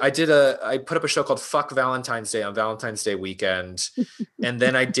 I put up a show called Fuck Valentine's Day on Valentine's Day weekend. And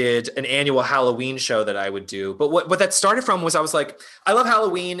then I did an annual Halloween show that I would do. But what that started from was I was like, I love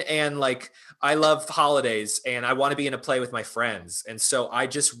Halloween and like, I love holidays and I want to be in a play with my friends. And so I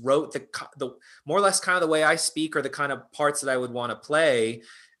just wrote the more or less kind of the way I speak or the kind of parts that I would want to play.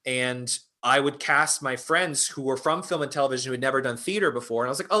 And I would cast my friends who were from film and television who had never done theater before. And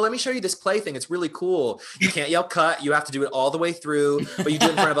I was like, oh, let me show you this play thing. It's really cool. You can't yell cut. You have to do it all the way through, but you do it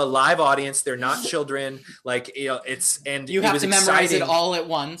in front of a live audience. They're not children. Like, you know, you have to memorize it all at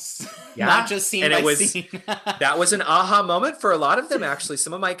once. Yeah. Not just scene and by it was, scene. that was an aha moment for a lot of them, actually.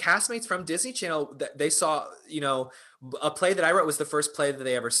 Some of my castmates from Disney Channel, they saw, you know, a play that I wrote was the first play that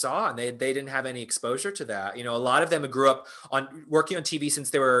they ever saw, and they didn't have any exposure to that. You know, a lot of them grew up working on TV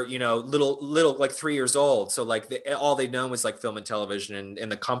since they were, you know, little like 3 years old. So like all they'd known was like film and television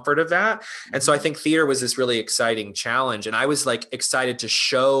and the comfort of that. And so I think theater was this really exciting challenge, and I was like excited to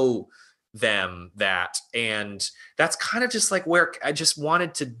show them that. And that's kind of just like where I just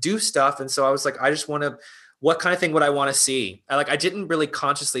wanted to do stuff. And so I was like, I just want to, what kind of thing would I want to see? I didn't really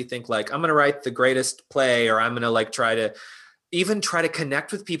consciously think like, I'm going to write the greatest play, or I'm going to like try to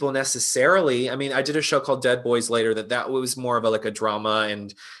connect with people necessarily. I mean, I did a show called Dead Boys later that was more of a drama,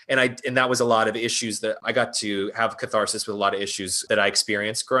 and that was a lot of issues that I got to have catharsis with, a lot of issues that I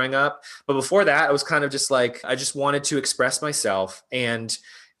experienced growing up. But before that, I was kind of just like, I just wanted to express myself. And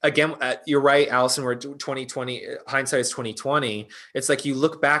again, you're right, Allison, we're 2020, hindsight is 2020. It's like you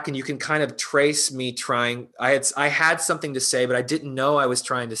look back and you can kind of trace me trying. I had something to say, but I didn't know I was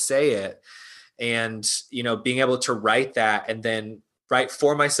trying to say it. And, you know, being able to write that and then right,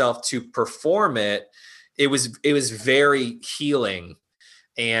 for myself to perform it, it was very healing.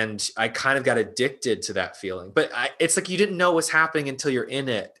 And I kind of got addicted to that feeling. But it's like you didn't know what's happening until you're in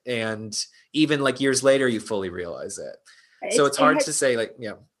it. And even like years later, you fully realize it. So it's hard to say, like,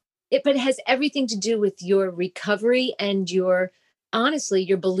 yeah. But it has everything to do with your recovery and honestly,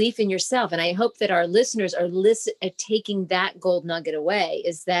 your belief in yourself. And I hope that our listeners are taking that gold nugget away,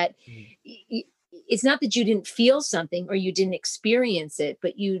 is that it's not that you didn't feel something or you didn't experience it,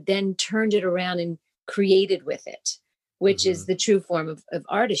 but you then turned it around and created with it, which is the true form of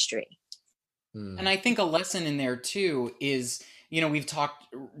artistry. And I think a lesson in there too is, we've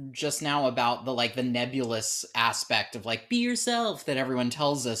talked just now about the nebulous aspect of be yourself that everyone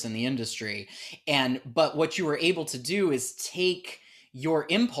tells us in the industry. But what you were able to do is take your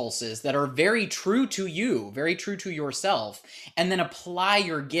impulses that are very true to you, very true to yourself, and then apply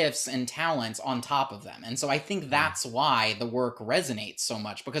your gifts and talents on top of them. And so I think that's why the work resonates so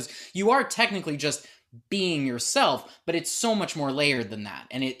much, because you are technically just being yourself, but it's so much more layered than that.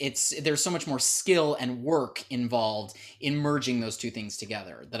 And there's so much more skill and work involved in merging those two things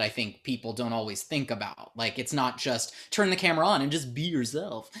together that I think people don't always think about. It's not just turn the camera on and just be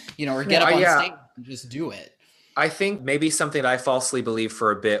yourself, or get up on stage and just do it. I think maybe something that I falsely believed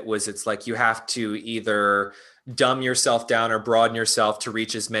for a bit was it's like you have to either dumb yourself down or broaden yourself to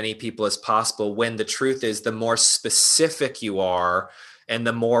reach as many people as possible, when the truth is the more specific you are, and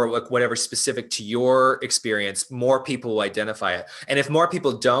the more whatever specific to your experience, more people will identify it. And if more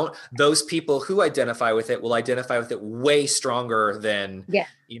people don't, those people who identify with it will identify with it way stronger than, there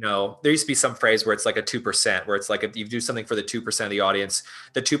used to be some phrase where it's like a 2%, where it's like if you do something for the 2% of the audience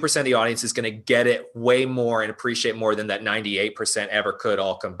of the audience is going to get it way more and appreciate more than that 98% ever could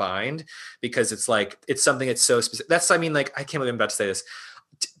all combined, because it's something that's so specific. I can't believe I'm about to say this.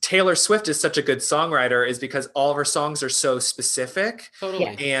 Taylor Swift is such a good songwriter is because all of her songs are so specific.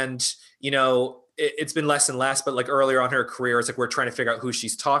 Totally. And, it's been less and less, but earlier on in her career, it's we're trying to figure out who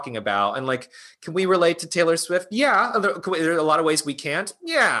she's talking about. And can we relate to Taylor Swift? Yeah. There are a lot of ways we can't.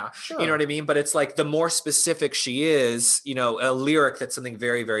 Yeah. Sure. You know what I mean? But it's the more specific she is, a lyric that's something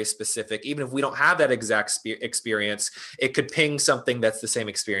very, very specific. Even if we don't have that exact experience, it could ping something that's the same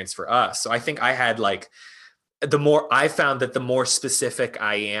experience for us. So I think I had the more I found that the more specific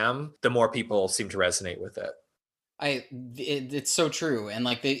I am, the more people seem to resonate with it. It's so true. And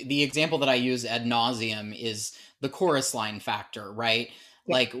the example that I use ad nauseum is the chorus line factor, right?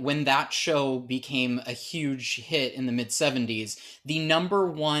 Yeah. When that show became a huge hit in the mid 70s, the number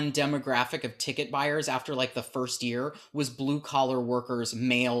one demographic of ticket buyers after the first year was blue collar workers,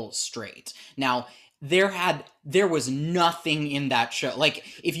 male, straight. Now, there was nothing in that show.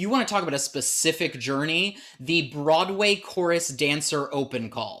 If you want to talk about a specific journey, the Broadway chorus dancer open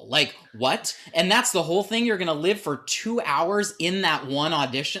call. What? And that's the whole thing? You're going to live for 2 hours in that one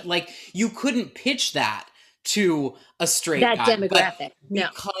audition? You couldn't pitch that to a straight guy. That demographic. No.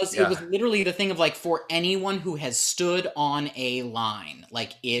 Because it was literally the thing of for anyone who has stood on a line,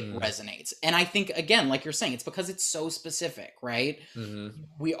 it resonates. And I think, again, like you're saying, it's because it's so specific, right? Mm-hmm.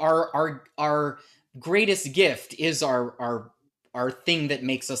 We our greatest gift is our thing that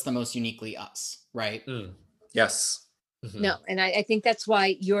makes us the most uniquely us, right? Yes. Mm-hmm. No, and I think that's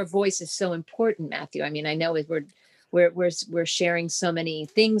why your voice is so important, Matthew. I mean, I know we're sharing so many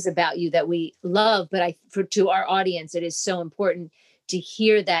things about you that we love, but to our audience, it is so important to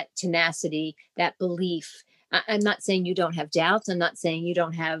hear that tenacity, that belief. I'm not saying you don't have doubts. I'm not saying you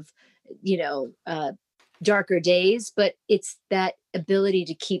don't have, darker days, but it's that ability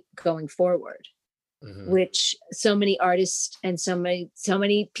to keep going forward. Mm-hmm. Which so many artists and so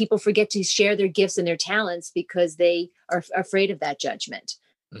many people forget to share their gifts and their talents because they are afraid of that judgment.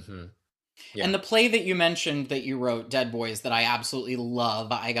 Mm-hmm. Yeah. And the play that you mentioned that you wrote, Dead Boys, that I absolutely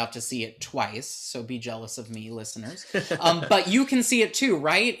love, I got to see it twice, so be jealous of me, listeners. But you can see it too,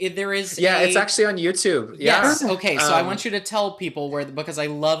 right? It's actually on YouTube. Yeah. Yes. Okay, so I want you to tell people because I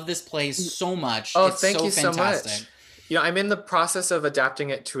love this play so much. Oh, thank you fantastic. So much. I'm in the process of adapting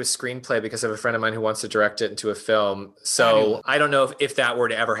it to a screenplay because I have a friend of mine who wants to direct it into a film. So I don't know if that were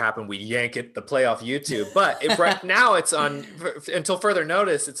to ever happen, we'd yank the play off YouTube. But right now it's on, until further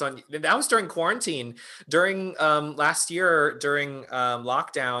notice, it's on. That was during quarantine. During last year, during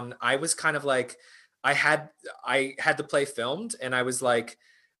lockdown, I was kind of I had the play filmed and I was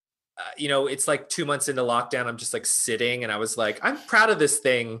it's like 2 months into lockdown. I'm just like sitting and I was like, I'm proud of this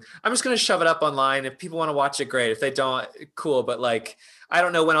thing. I'm just going to shove it up online. If people want to watch it, great. If they don't, cool. But like, I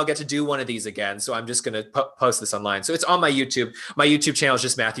don't know when I'll get to do one of these again. So I'm just going to post this online. So it's on my YouTube. My YouTube channel is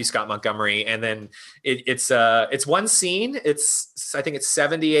just Matthew Scott Montgomery. And then it's one scene. I think it's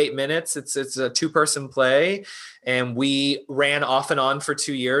 78 minutes. It's a 2-person play. And we ran off and on for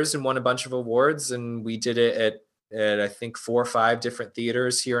 2 years and won a bunch of awards. And we did it at I think 4 or 5 different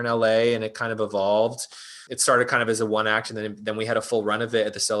theaters here in LA, and it kind of evolved. It started kind of as a one act, and then we had a full run of it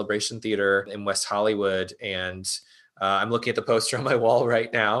at the Celebration Theater in West Hollywood. And I'm looking at the poster on my wall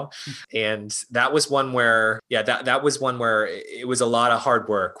right now. And that was one where, that was one where it was a lot of hard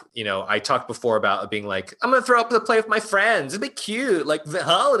work. I talked before about being like, I'm going to throw up the play with my friends. It'd be cute, like the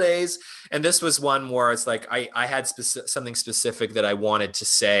holidays. And this was one where it's like, I had something specific that I wanted to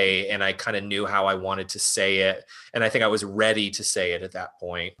say, and I kind of knew how I wanted to say it. And I think I was ready to say it at that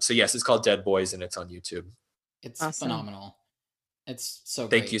point. So yes, it's called Dead Boys, and it's on YouTube. It's awesome. Phenomenal. It's so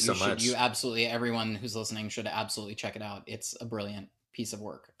great. Thank you so much. Everyone who's listening should absolutely check it out. It's a brilliant piece of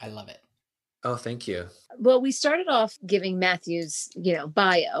work. I love it. Oh, thank you. Well, we started off giving Matthew's,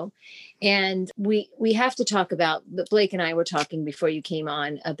 bio, and we have to talk about, but Blake and I were talking before you came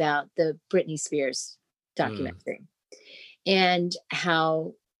on about the Britney Spears documentary and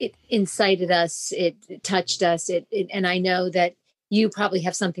how it incited us, it touched us, and I know that you probably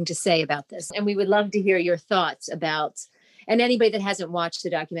have something to say about this, and we would love to hear your thoughts about. And anybody that hasn't watched the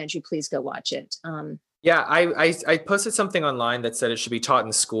documentary, please go watch it. Yeah, I posted something online that said it should be taught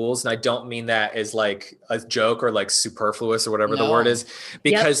in schools. And I don't mean that as like a joke or like superfluous or whatever the word is,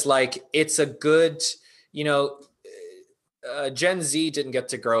 because like it's a good, Gen Z didn't get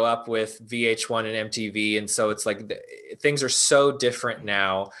to grow up with VH1 and MTV. And so it's like things are so different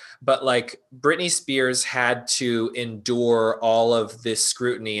now. But like Britney Spears had to endure all of this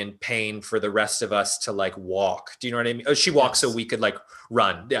scrutiny and pain for the rest of us to like walk. Do you know what I mean? Oh, she walked so we could like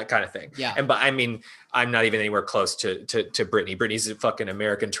run, that kind of thing. Yeah. But I mean, I'm not even anywhere close to Britney. Britney's a fucking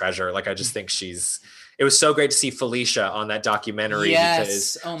American treasure. Like I just think it was so great to see Felicia on that documentary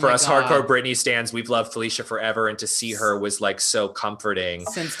because for us hardcore Britney stans, we've loved Felicia forever. And to see her was like so comforting.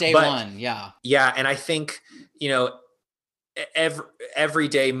 Since day one. Yeah. Yeah. And I think, every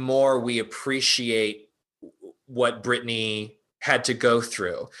day more we appreciate what Britney had to go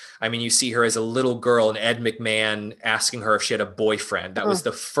through. I mean, you see her as a little girl and Ed McMahon asking her if she had a boyfriend. That was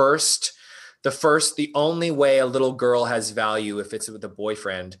the only way a little girl has value, if it's with a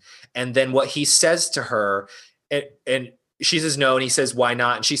boyfriend. And then what he says to her, and she says no, and he says, why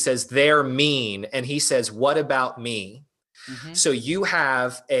not? And she says, they're mean. And he says, what about me? Mm-hmm. So you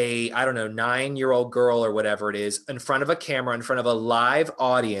have a, 9-year-old girl or whatever it is in front of a camera, in front of a live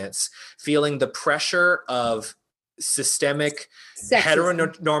audience, feeling the pressure of systemic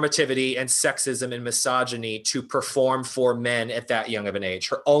heteronormativity and sexism and misogyny to perform for men at that young of an age.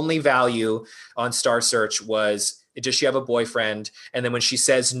 Her only value on Star Search was, does she have a boyfriend? And then when she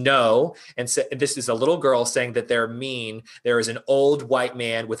says no, and this is a little girl saying that they're mean, there is an old white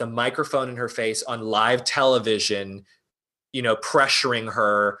man with a microphone in her face on live television, pressuring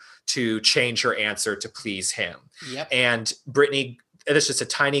her to change her answer to please him. Yep. And Britney, that's just a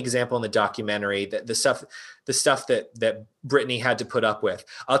tiny example in the documentary, that the stuff that Britney had to put up with.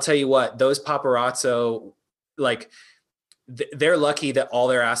 I'll tell you what, those paparazzo, like they're lucky that all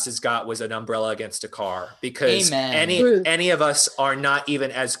their asses got was an umbrella against a car, because any of us are not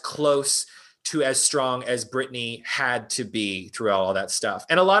even as close to as strong as Britney had to be throughout all that stuff.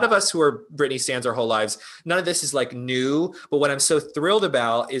 And a lot of us who are Britney stans our whole lives, none of this is like new, but what I'm so thrilled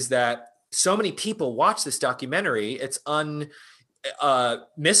about is that so many people watch this documentary. It's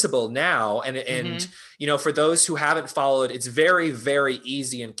missable now. And for those who haven't followed, it's very, very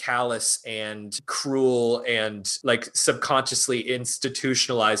easy and callous and cruel and like subconsciously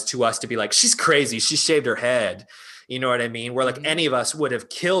institutionalized to us to be like, she's crazy, she shaved her head. You know what I mean? Where like any of us would have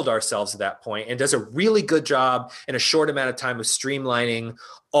killed ourselves at that point, and does a really good job in a short amount of time of streamlining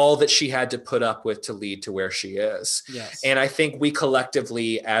all that she had to put up with to lead to where she is. Yes. And I think we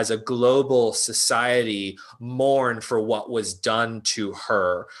collectively as a global society mourn for what was done to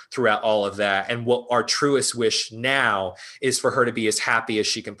her throughout all of that. And what our truest wish now is for her to be as happy as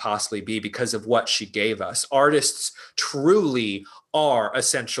she can possibly be because of what she gave us. Artists truly are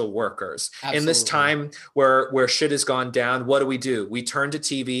essential workers. Absolutely. In this time where shit has gone down, what do? We turn to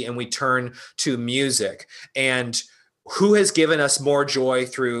TV and we turn to music. And who has given us more joy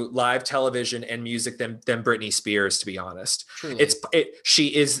through live television and music than Britney Spears, to be honest? Truly.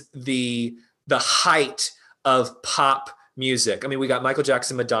 She is the height of pop music. I mean, we got Michael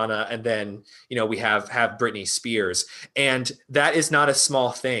Jackson, Madonna, and then, you know, we have Britney Spears. And that is not a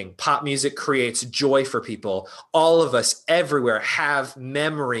small thing. Pop music creates joy for people. All of us everywhere have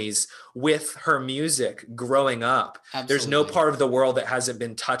memories with her music growing up. Absolutely. There's no part of the world that hasn't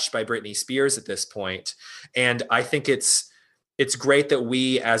been touched by Britney Spears at this point. And I think it's great that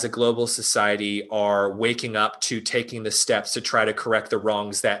we as a global society are waking up to taking the steps to try to correct the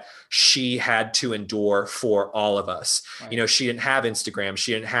wrongs that she had to endure for all of us. Right. You know, she didn't have Instagram.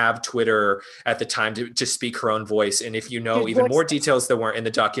 She didn't have Twitter at the time to speak her own voice. And if you know even more details that weren't in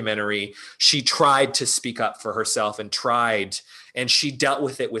the documentary, she tried to speak up for herself and she dealt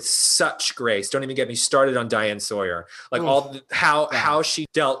with it with such grace. Don't even get me started on Diane Sawyer. Like how she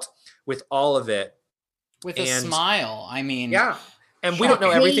dealt with all of it. With a smile. I mean, yeah. And we don't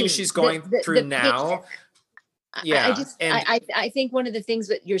know everything she's going through now. Yeah. I think one of the things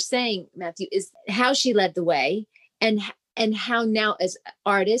that you're saying, Matthew, is how she led the way and how now as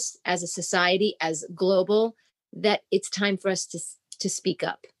artists, as a society, as global, that it's time for us to speak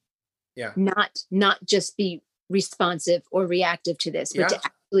up. Yeah. Not just be responsive or reactive to this, but to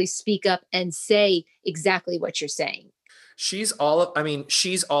actually speak up and say exactly what you're saying. She's all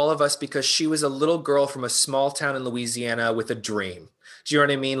of us because she was a little girl from a small town in Louisiana with a dream. Do you know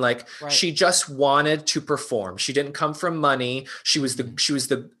what I mean? Like She just wanted to perform. She didn't come from money. She was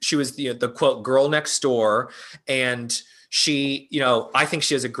the quote girl next door. And she, you know, I think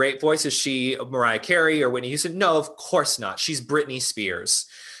she has a great voice. Is she Mariah Carey or Whitney Houston? No, of course not. She's Britney Spears.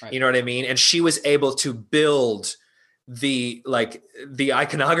 Right. You know what I mean? And she was able to build the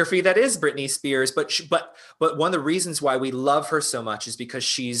iconography that is Britney Spears, but one of the reasons why we love her so much is because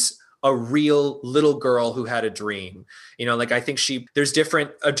she's a real little girl who had a dream. You know, like I think there's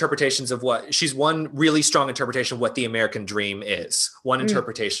different interpretations of she's one really strong interpretation of what the American dream is. One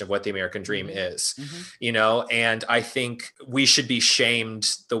interpretation of what the American dream is, you know, and I think we should be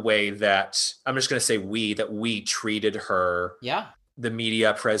shamed the way that I'm just going to say that we treated her. Yeah. The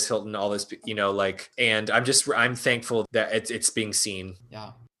media, Perez Hilton, all this, you know, like, and I'm thankful that it's being seen.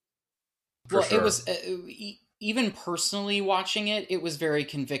 Yeah. Well, sure. It was even personally watching it was very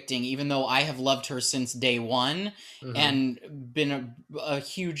convicting, even though I have loved her since day one and been a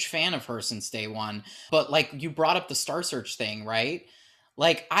huge fan of her since day one. But like you brought up the Star Search thing, right?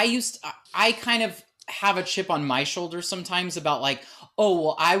 Like I kind of have a chip on my shoulder sometimes about like, oh,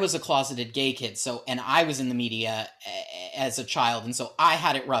 well, I was a closeted gay kid. And I was in the media as a child. And so I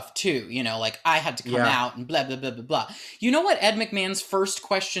had it rough too, you know, like I had to come out and blah, blah, blah, blah, blah. You know what Ed McMahon's first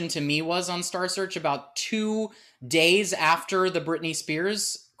question to me was on Star Search about 2 days after the Britney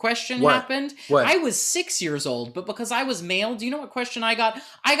Spears question happened? What? I was 6 years old, but because I was male, do you know what question I got?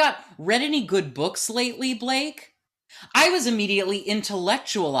 I got, read any good books lately, Blake? I was immediately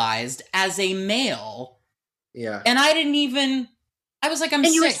intellectualized as a male. Yeah. And I was like, I'm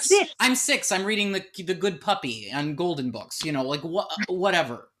 6. I'm 6. I'm reading the Good Puppy and Golden Books, you know, like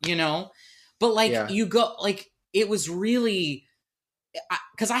whatever, you know? But like you go, like it was really,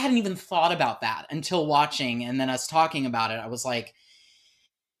 because I hadn't even thought about that until watching and then us talking about it. I was like,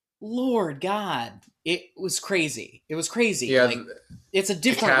 Lord God, it was crazy. It was crazy. Yeah. Like, it's a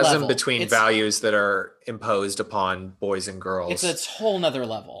different chasm level. Between values that are imposed upon boys and girls. It's a whole nother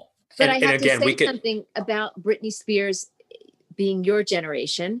level. But I have to say something about Britney Spears being your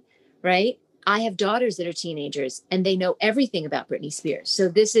generation, right? I have daughters that are teenagers and they know everything about Britney Spears. So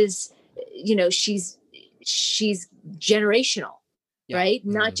this is, you know, she's generational, right?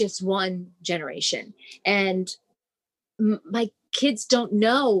 Not just one generation. And my kids don't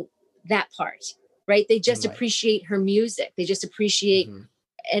know that part, right? They just appreciate her music. They just appreciate,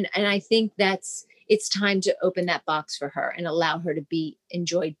 and I think it's time to open that box for her and allow her to be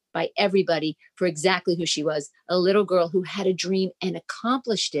enjoyed by everybody for exactly who she was, a little girl who had a dream and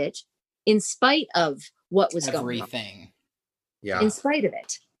accomplished it in spite of what was going on. Yeah. In spite of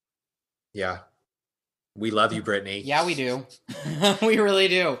it. Yeah. We love you, Britney. Yeah, we do. We really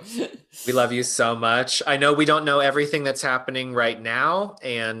do. We love you so much. I know we don't know everything that's happening right now.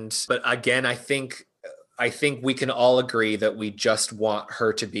 But again, I think we can all agree that we just want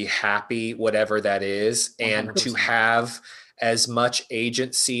her to be happy, whatever that is, and 100%. To have as much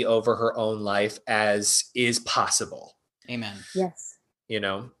agency over her own life as is possible. Amen. Yes. You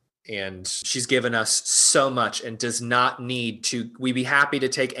know, and she's given us so much and does not need to. We'd be happy to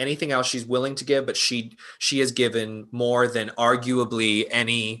take anything else she's willing to give, but she has given more than arguably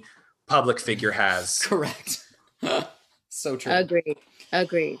any public figure has. Correct. So true. Agreed.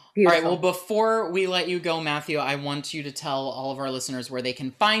 Agreed. All right. Well, Beautiful. before we let you go, Matthew, I want you to tell all of our listeners where they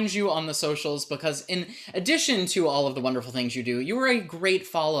can find you on the socials, because in addition to all of the wonderful things you do, you are a great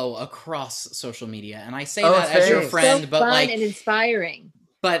follow across social media. And I say Oh, that as your thanks. friend, So but fun like, and inspiring.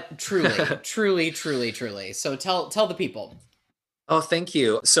 but truly, truly, truly, truly. So tell the people. Oh, thank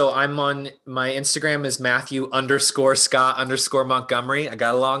you. So I'm on, my Instagram is Matthew_Scott_Montgomery. I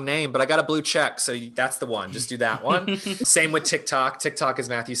got a long name, but I got a blue check. So that's the one. Just do that one. Same with TikTok. TikTok is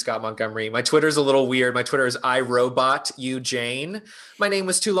Matthew Scott Montgomery. My Twitter's a little weird. My Twitter is iRobotUJane. My name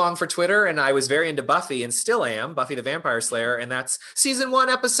was too long for Twitter, and I was very into Buffy and still am, Buffy the Vampire Slayer. And that's season 1,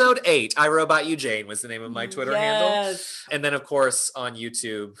 episode 8. iRobotUJane was the name of my Twitter handle. And then, of course, on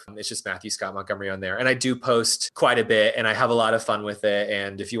YouTube, it's just Matthew Scott Montgomery on there. And I do post quite a bit, and I have a lot of fun with it.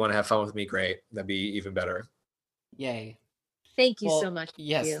 And if you want to have fun with me, great. That'd be even better. Yay. Thank you Well, so much.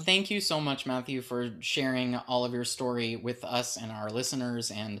 Yes, thank you so much, Matthew, for sharing all of your story with us and our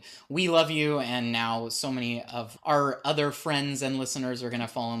listeners. And we love you. And now so many of our other friends and listeners are going to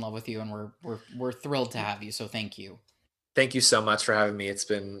fall in love with you, and we're thrilled to have you. So thank you. Thank you so much for having me. It's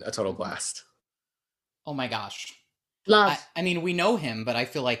been a total blast. Oh my gosh. Love. I mean, we know him, but I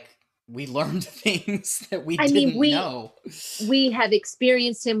feel like we learned things that we didn't know. We have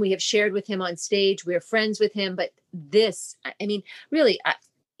experienced him. We have shared with him on stage. We're friends with him. But this, I mean, really,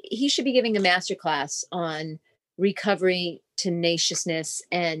 he should be giving a masterclass on recovery, tenaciousness,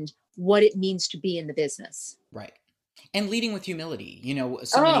 and what it means to be in the business. Right. And leading with humility. You know,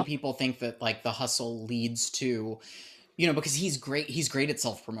 so many people think that like the hustle leads to, you know, because he's great at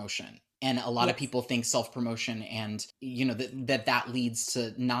self-promotion. And a lot of people think self-promotion and, you know, that leads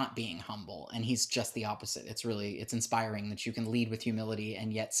to not being humble. And he's just the opposite. It's inspiring that you can lead with humility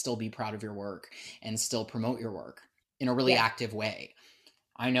and yet still be proud of your work and still promote your work in a really active way.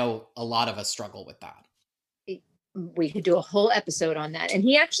 I know a lot of us struggle with that. We could do a whole episode on that. And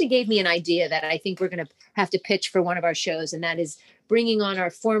he actually gave me an idea that I think we're going to have to pitch for one of our shows. And that is bringing on our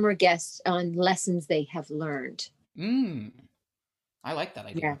former guests on lessons they have learned. I like that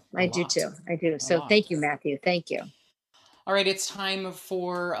idea. Yeah, I do too. I do. So thank you, Matthew. Thank you. All right, it's time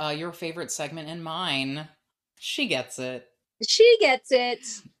for your favorite segment and mine. She gets it. She gets it.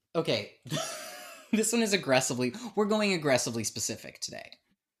 Okay. This one is we're going aggressively specific today.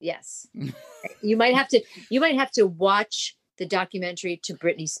 Yes. You might have to watch the documentary to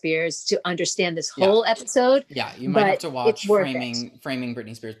Britney Spears to understand this whole episode. Yeah, you might have to watch Framing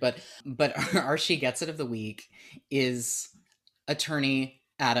Britney Spears. But our She Gets It of the week is attorney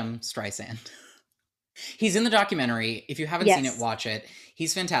Adam Streisand. He's in the documentary. If you haven't seen it, watch it.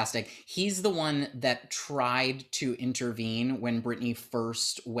 He's fantastic. He's the one that tried to intervene when Britney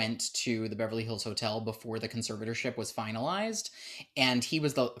first went to the Beverly Hills Hotel before the conservatorship was finalized. And he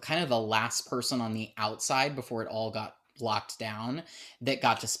was the kind of the last person on the outside before it all got locked down that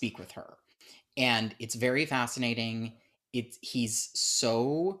got to speak with her. And it's very fascinating. He's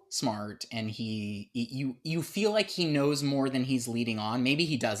so smart, and you feel like he knows more than he's leading on. Maybe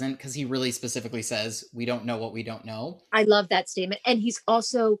he doesn't, because he really specifically says we don't know what we don't know. I love that statement. And he's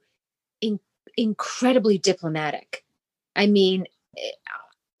also incredibly diplomatic. I mean,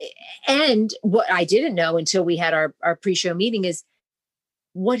 and what I didn't know until we had our pre-show meeting is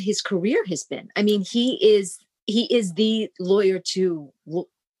what his career has been. I mean, he is the lawyer to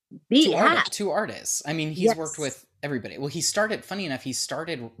artists. I mean, he's worked with everybody. Well, funny enough, he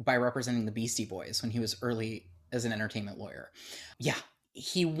started by representing the Beastie Boys when he was early as an entertainment lawyer. Yeah.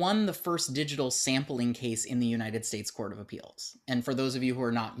 He won the first digital sampling case in the United States Court of Appeals. And for those of you who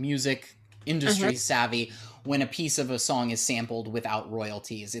are not music industry savvy, when a piece of a song is sampled without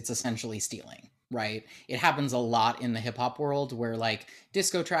royalties, it's essentially stealing, right? It happens a lot in the hip hop world where like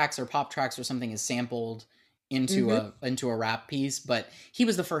disco tracks or pop tracks or something is sampled into a rap piece, but he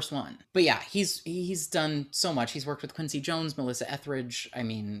was the first one. But yeah, he's done so much. He's worked with Quincy Jones, Melissa Etheridge. I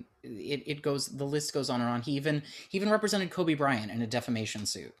mean, the list goes on and on. He even represented Kobe Bryant in a defamation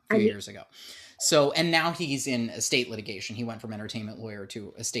suit a few years ago. So, and now he's in estate litigation. He went from entertainment lawyer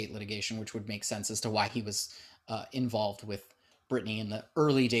to estate litigation, which would make sense as to why he was involved with Britney in the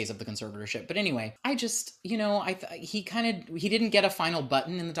early days of the conservatorship. But anyway, I just, he didn't get a final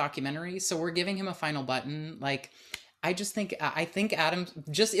button in the documentary, so we're giving him a final button. Like, I think Adam,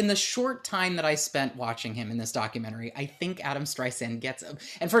 just in the short time that I spent watching him in this documentary, I think Adam Streisand gets him.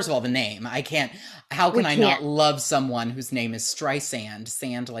 And first of all, the name, how can I not love someone whose name is Streisand,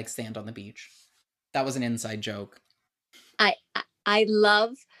 sand like sand on the beach? That was an inside joke. I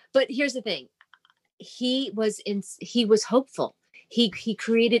love, but here's the thing. He was hopeful. He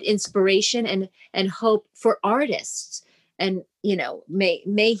created inspiration and hope for artists. and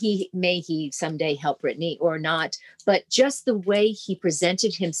may he someday help Britney or not, but just the way he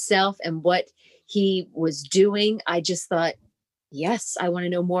presented himself and what he was doing, I just thought, yes, I want to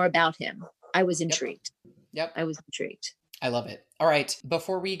know more about him. I was intrigued. Yep. I was intrigued. I love it. All right.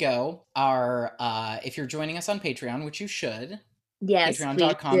 Before we go, if you're joining us on Patreon, which you should, yes,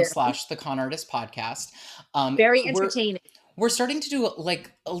 patreon.com/The Con Artist Podcast. Very entertaining. We're starting to do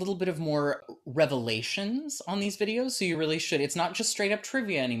like a little bit of more revelations on these videos. So you really should. It's not just straight up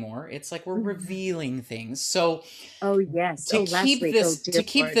trivia anymore. It's like we're revealing things. So oh yes. To keep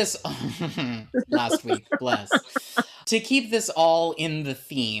this last week, bless. To keep this all in the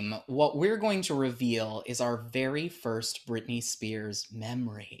theme, what we're going to reveal is our very first Britney Spears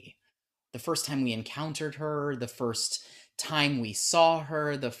memory. The first time we encountered her, the first time we saw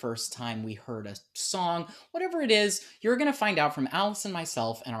her, the first time we heard a song, whatever it is, you're going to find out from Alice and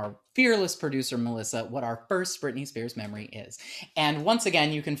myself and our fearless producer, Melissa, what our first Britney Spears memory is. And once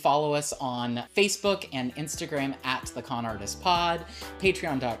again, you can follow us on Facebook and Instagram at The Con Artist Pod,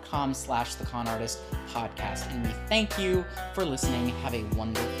 patreon.com/The Con Artist Podcast. And we thank you for listening. Have a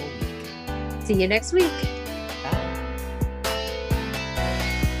wonderful week. See you next week.